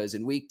 2, because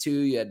in week 2,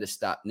 you had to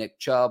stop Nick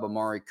Chubb,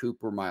 Amari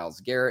Cooper, Myles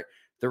Garrett.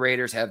 The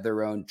Raiders have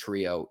their own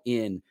trio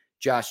in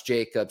Josh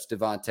Jacobs,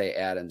 Devontae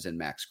Adams, and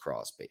Max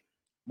Crosby.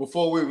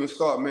 Before we even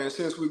start, man,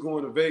 since we're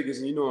going to Vegas,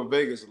 and you know in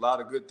Vegas, a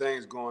lot of good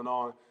things going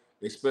on,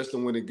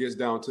 especially when it gets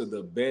down to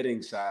the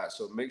betting side.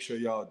 So make sure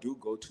y'all do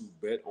go to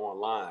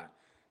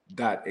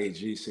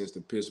betonline.ag since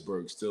the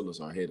Pittsburgh Steelers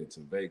are headed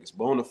to Vegas.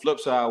 But on the flip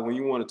side, when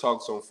you want to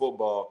talk some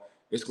football,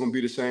 it's going to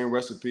be the same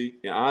recipe.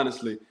 And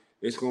honestly,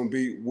 it's going to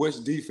be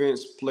which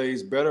defense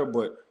plays better.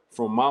 But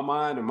from my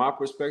mind and my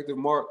perspective,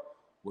 Mark,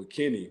 with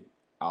Kenny,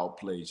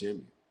 outplay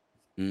Jimmy.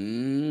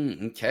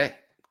 Okay.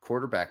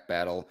 Quarterback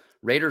battle.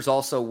 Raiders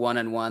also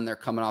 1-1. They're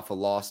coming off a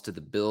loss to the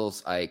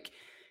Bills. Ike,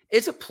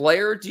 as a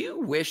player, do you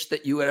wish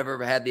that you had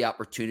ever had the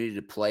opportunity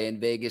to play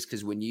in Vegas?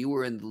 Because when you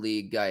were in the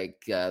league,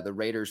 Ike, the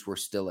Raiders were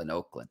still in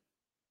Oakland.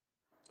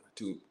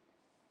 Too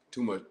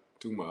much.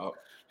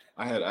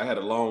 I had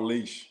a long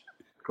leash.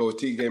 Coach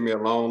T gave me a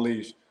long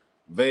leash.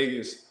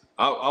 Vegas,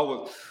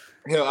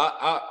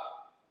 I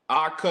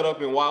cut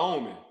up in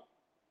Wyoming,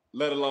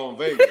 let alone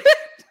Vegas.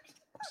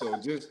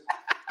 So just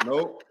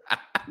nope.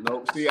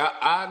 See,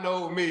 I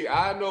know me,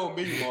 Mark.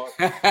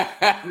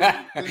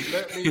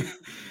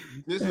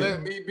 Just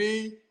let me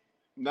be.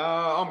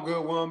 Nah, I'm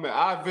good where I'm at.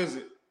 I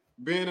visit.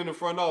 Being in the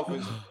front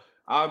office,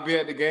 I'll be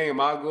at the game.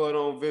 I'll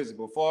go on visit.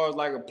 But as far as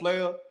like a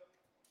player,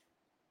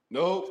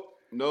 nope.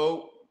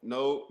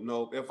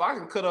 If I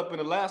can cut up in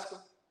Alaska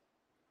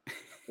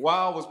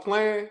while I was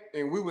playing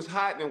and we was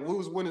hot and we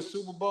was winning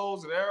Super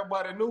Bowls and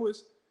everybody knew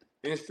us,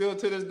 and still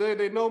to this day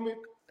they know me,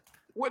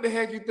 what the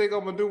heck you think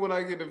I'm gonna do when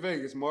I get to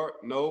Vegas,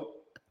 Mark? Nope.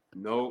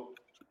 And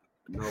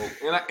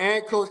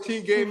Coach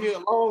T gave me a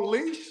long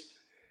leash.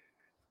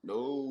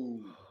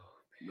 No.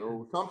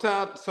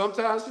 Sometimes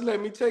she let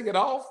me take it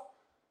off.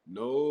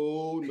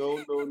 No.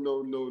 Leave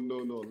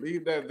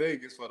that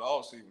Vegas for the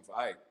offseason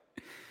fight.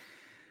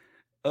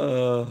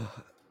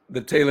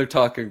 The Taylor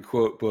Talking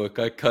quote book.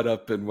 I cut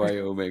up in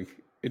Wyoming.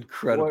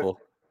 Incredible.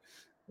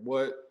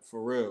 What?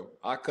 For real?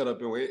 I cut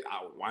up in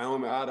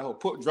Wyoming, Idaho.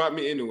 Drop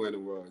me anywhere in the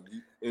world.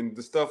 And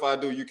the stuff I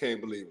do, you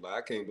can't believe. Like,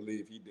 I can't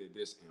believe he did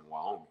this in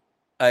Wyoming.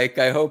 Ike,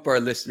 I hope our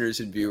listeners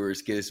and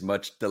viewers get as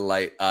much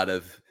delight out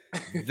of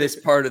this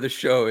part of the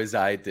show as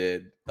I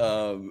did.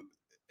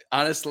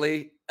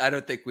 Honestly, I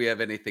don't think we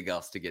have anything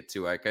else to get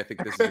to, Ike. I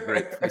think this is a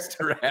great place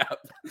to wrap.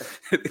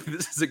 I think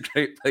this is a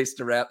great place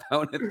to wrap. I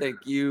want to thank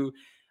you,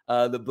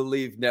 the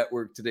Believe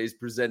Network, today's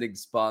presenting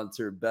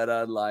sponsor,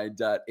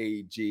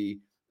 betonline.ag.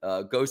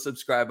 Go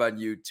subscribe on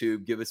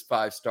YouTube. Give us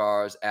 5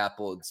 stars,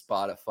 Apple and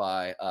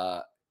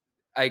Spotify.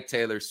 Ike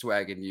Taylor,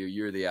 swagging you.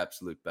 You're the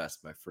absolute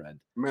best, my friend.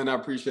 Man, I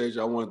appreciate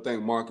you. I want to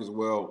thank Mark as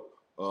well.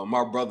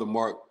 My brother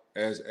Mark,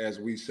 as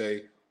we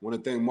say. Want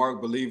to thank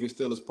Mark, Believe in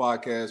Steelers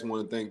podcast.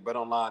 Want to thank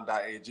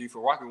betonline.ag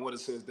for rocking with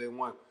us since day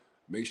one.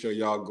 Make sure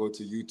y'all go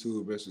to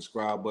YouTube and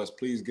subscribe us.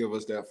 Please give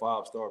us that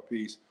 5-star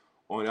piece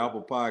on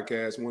Apple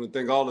Podcasts. Want to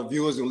thank all the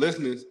viewers and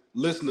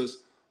listeners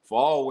for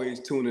always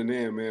tuning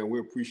in, man. We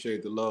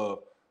appreciate the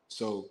love.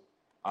 So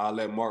I'll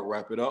let Mark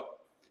wrap it up.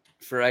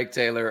 For Ike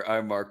Taylor,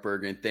 I'm Mark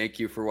Bergen. Thank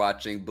you for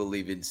watching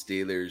Believe in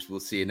Steelers. We'll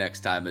see you next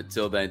time.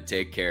 Until then,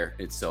 take care.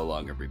 It's so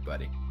long,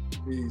 everybody.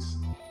 Peace.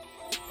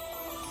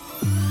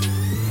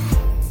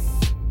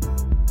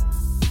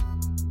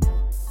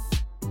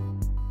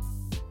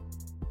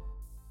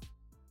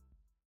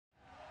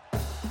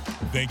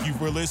 Thank you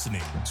for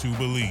listening to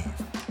Believe.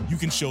 You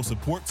can show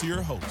support to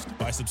your host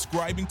by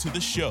subscribing to the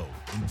show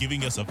and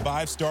giving us a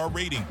 5-star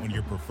rating on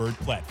your preferred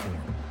platform.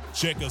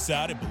 Check us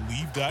out at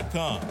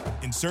Believe.com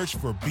and search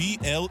for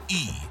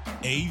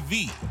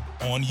BLEAV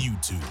on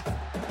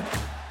YouTube.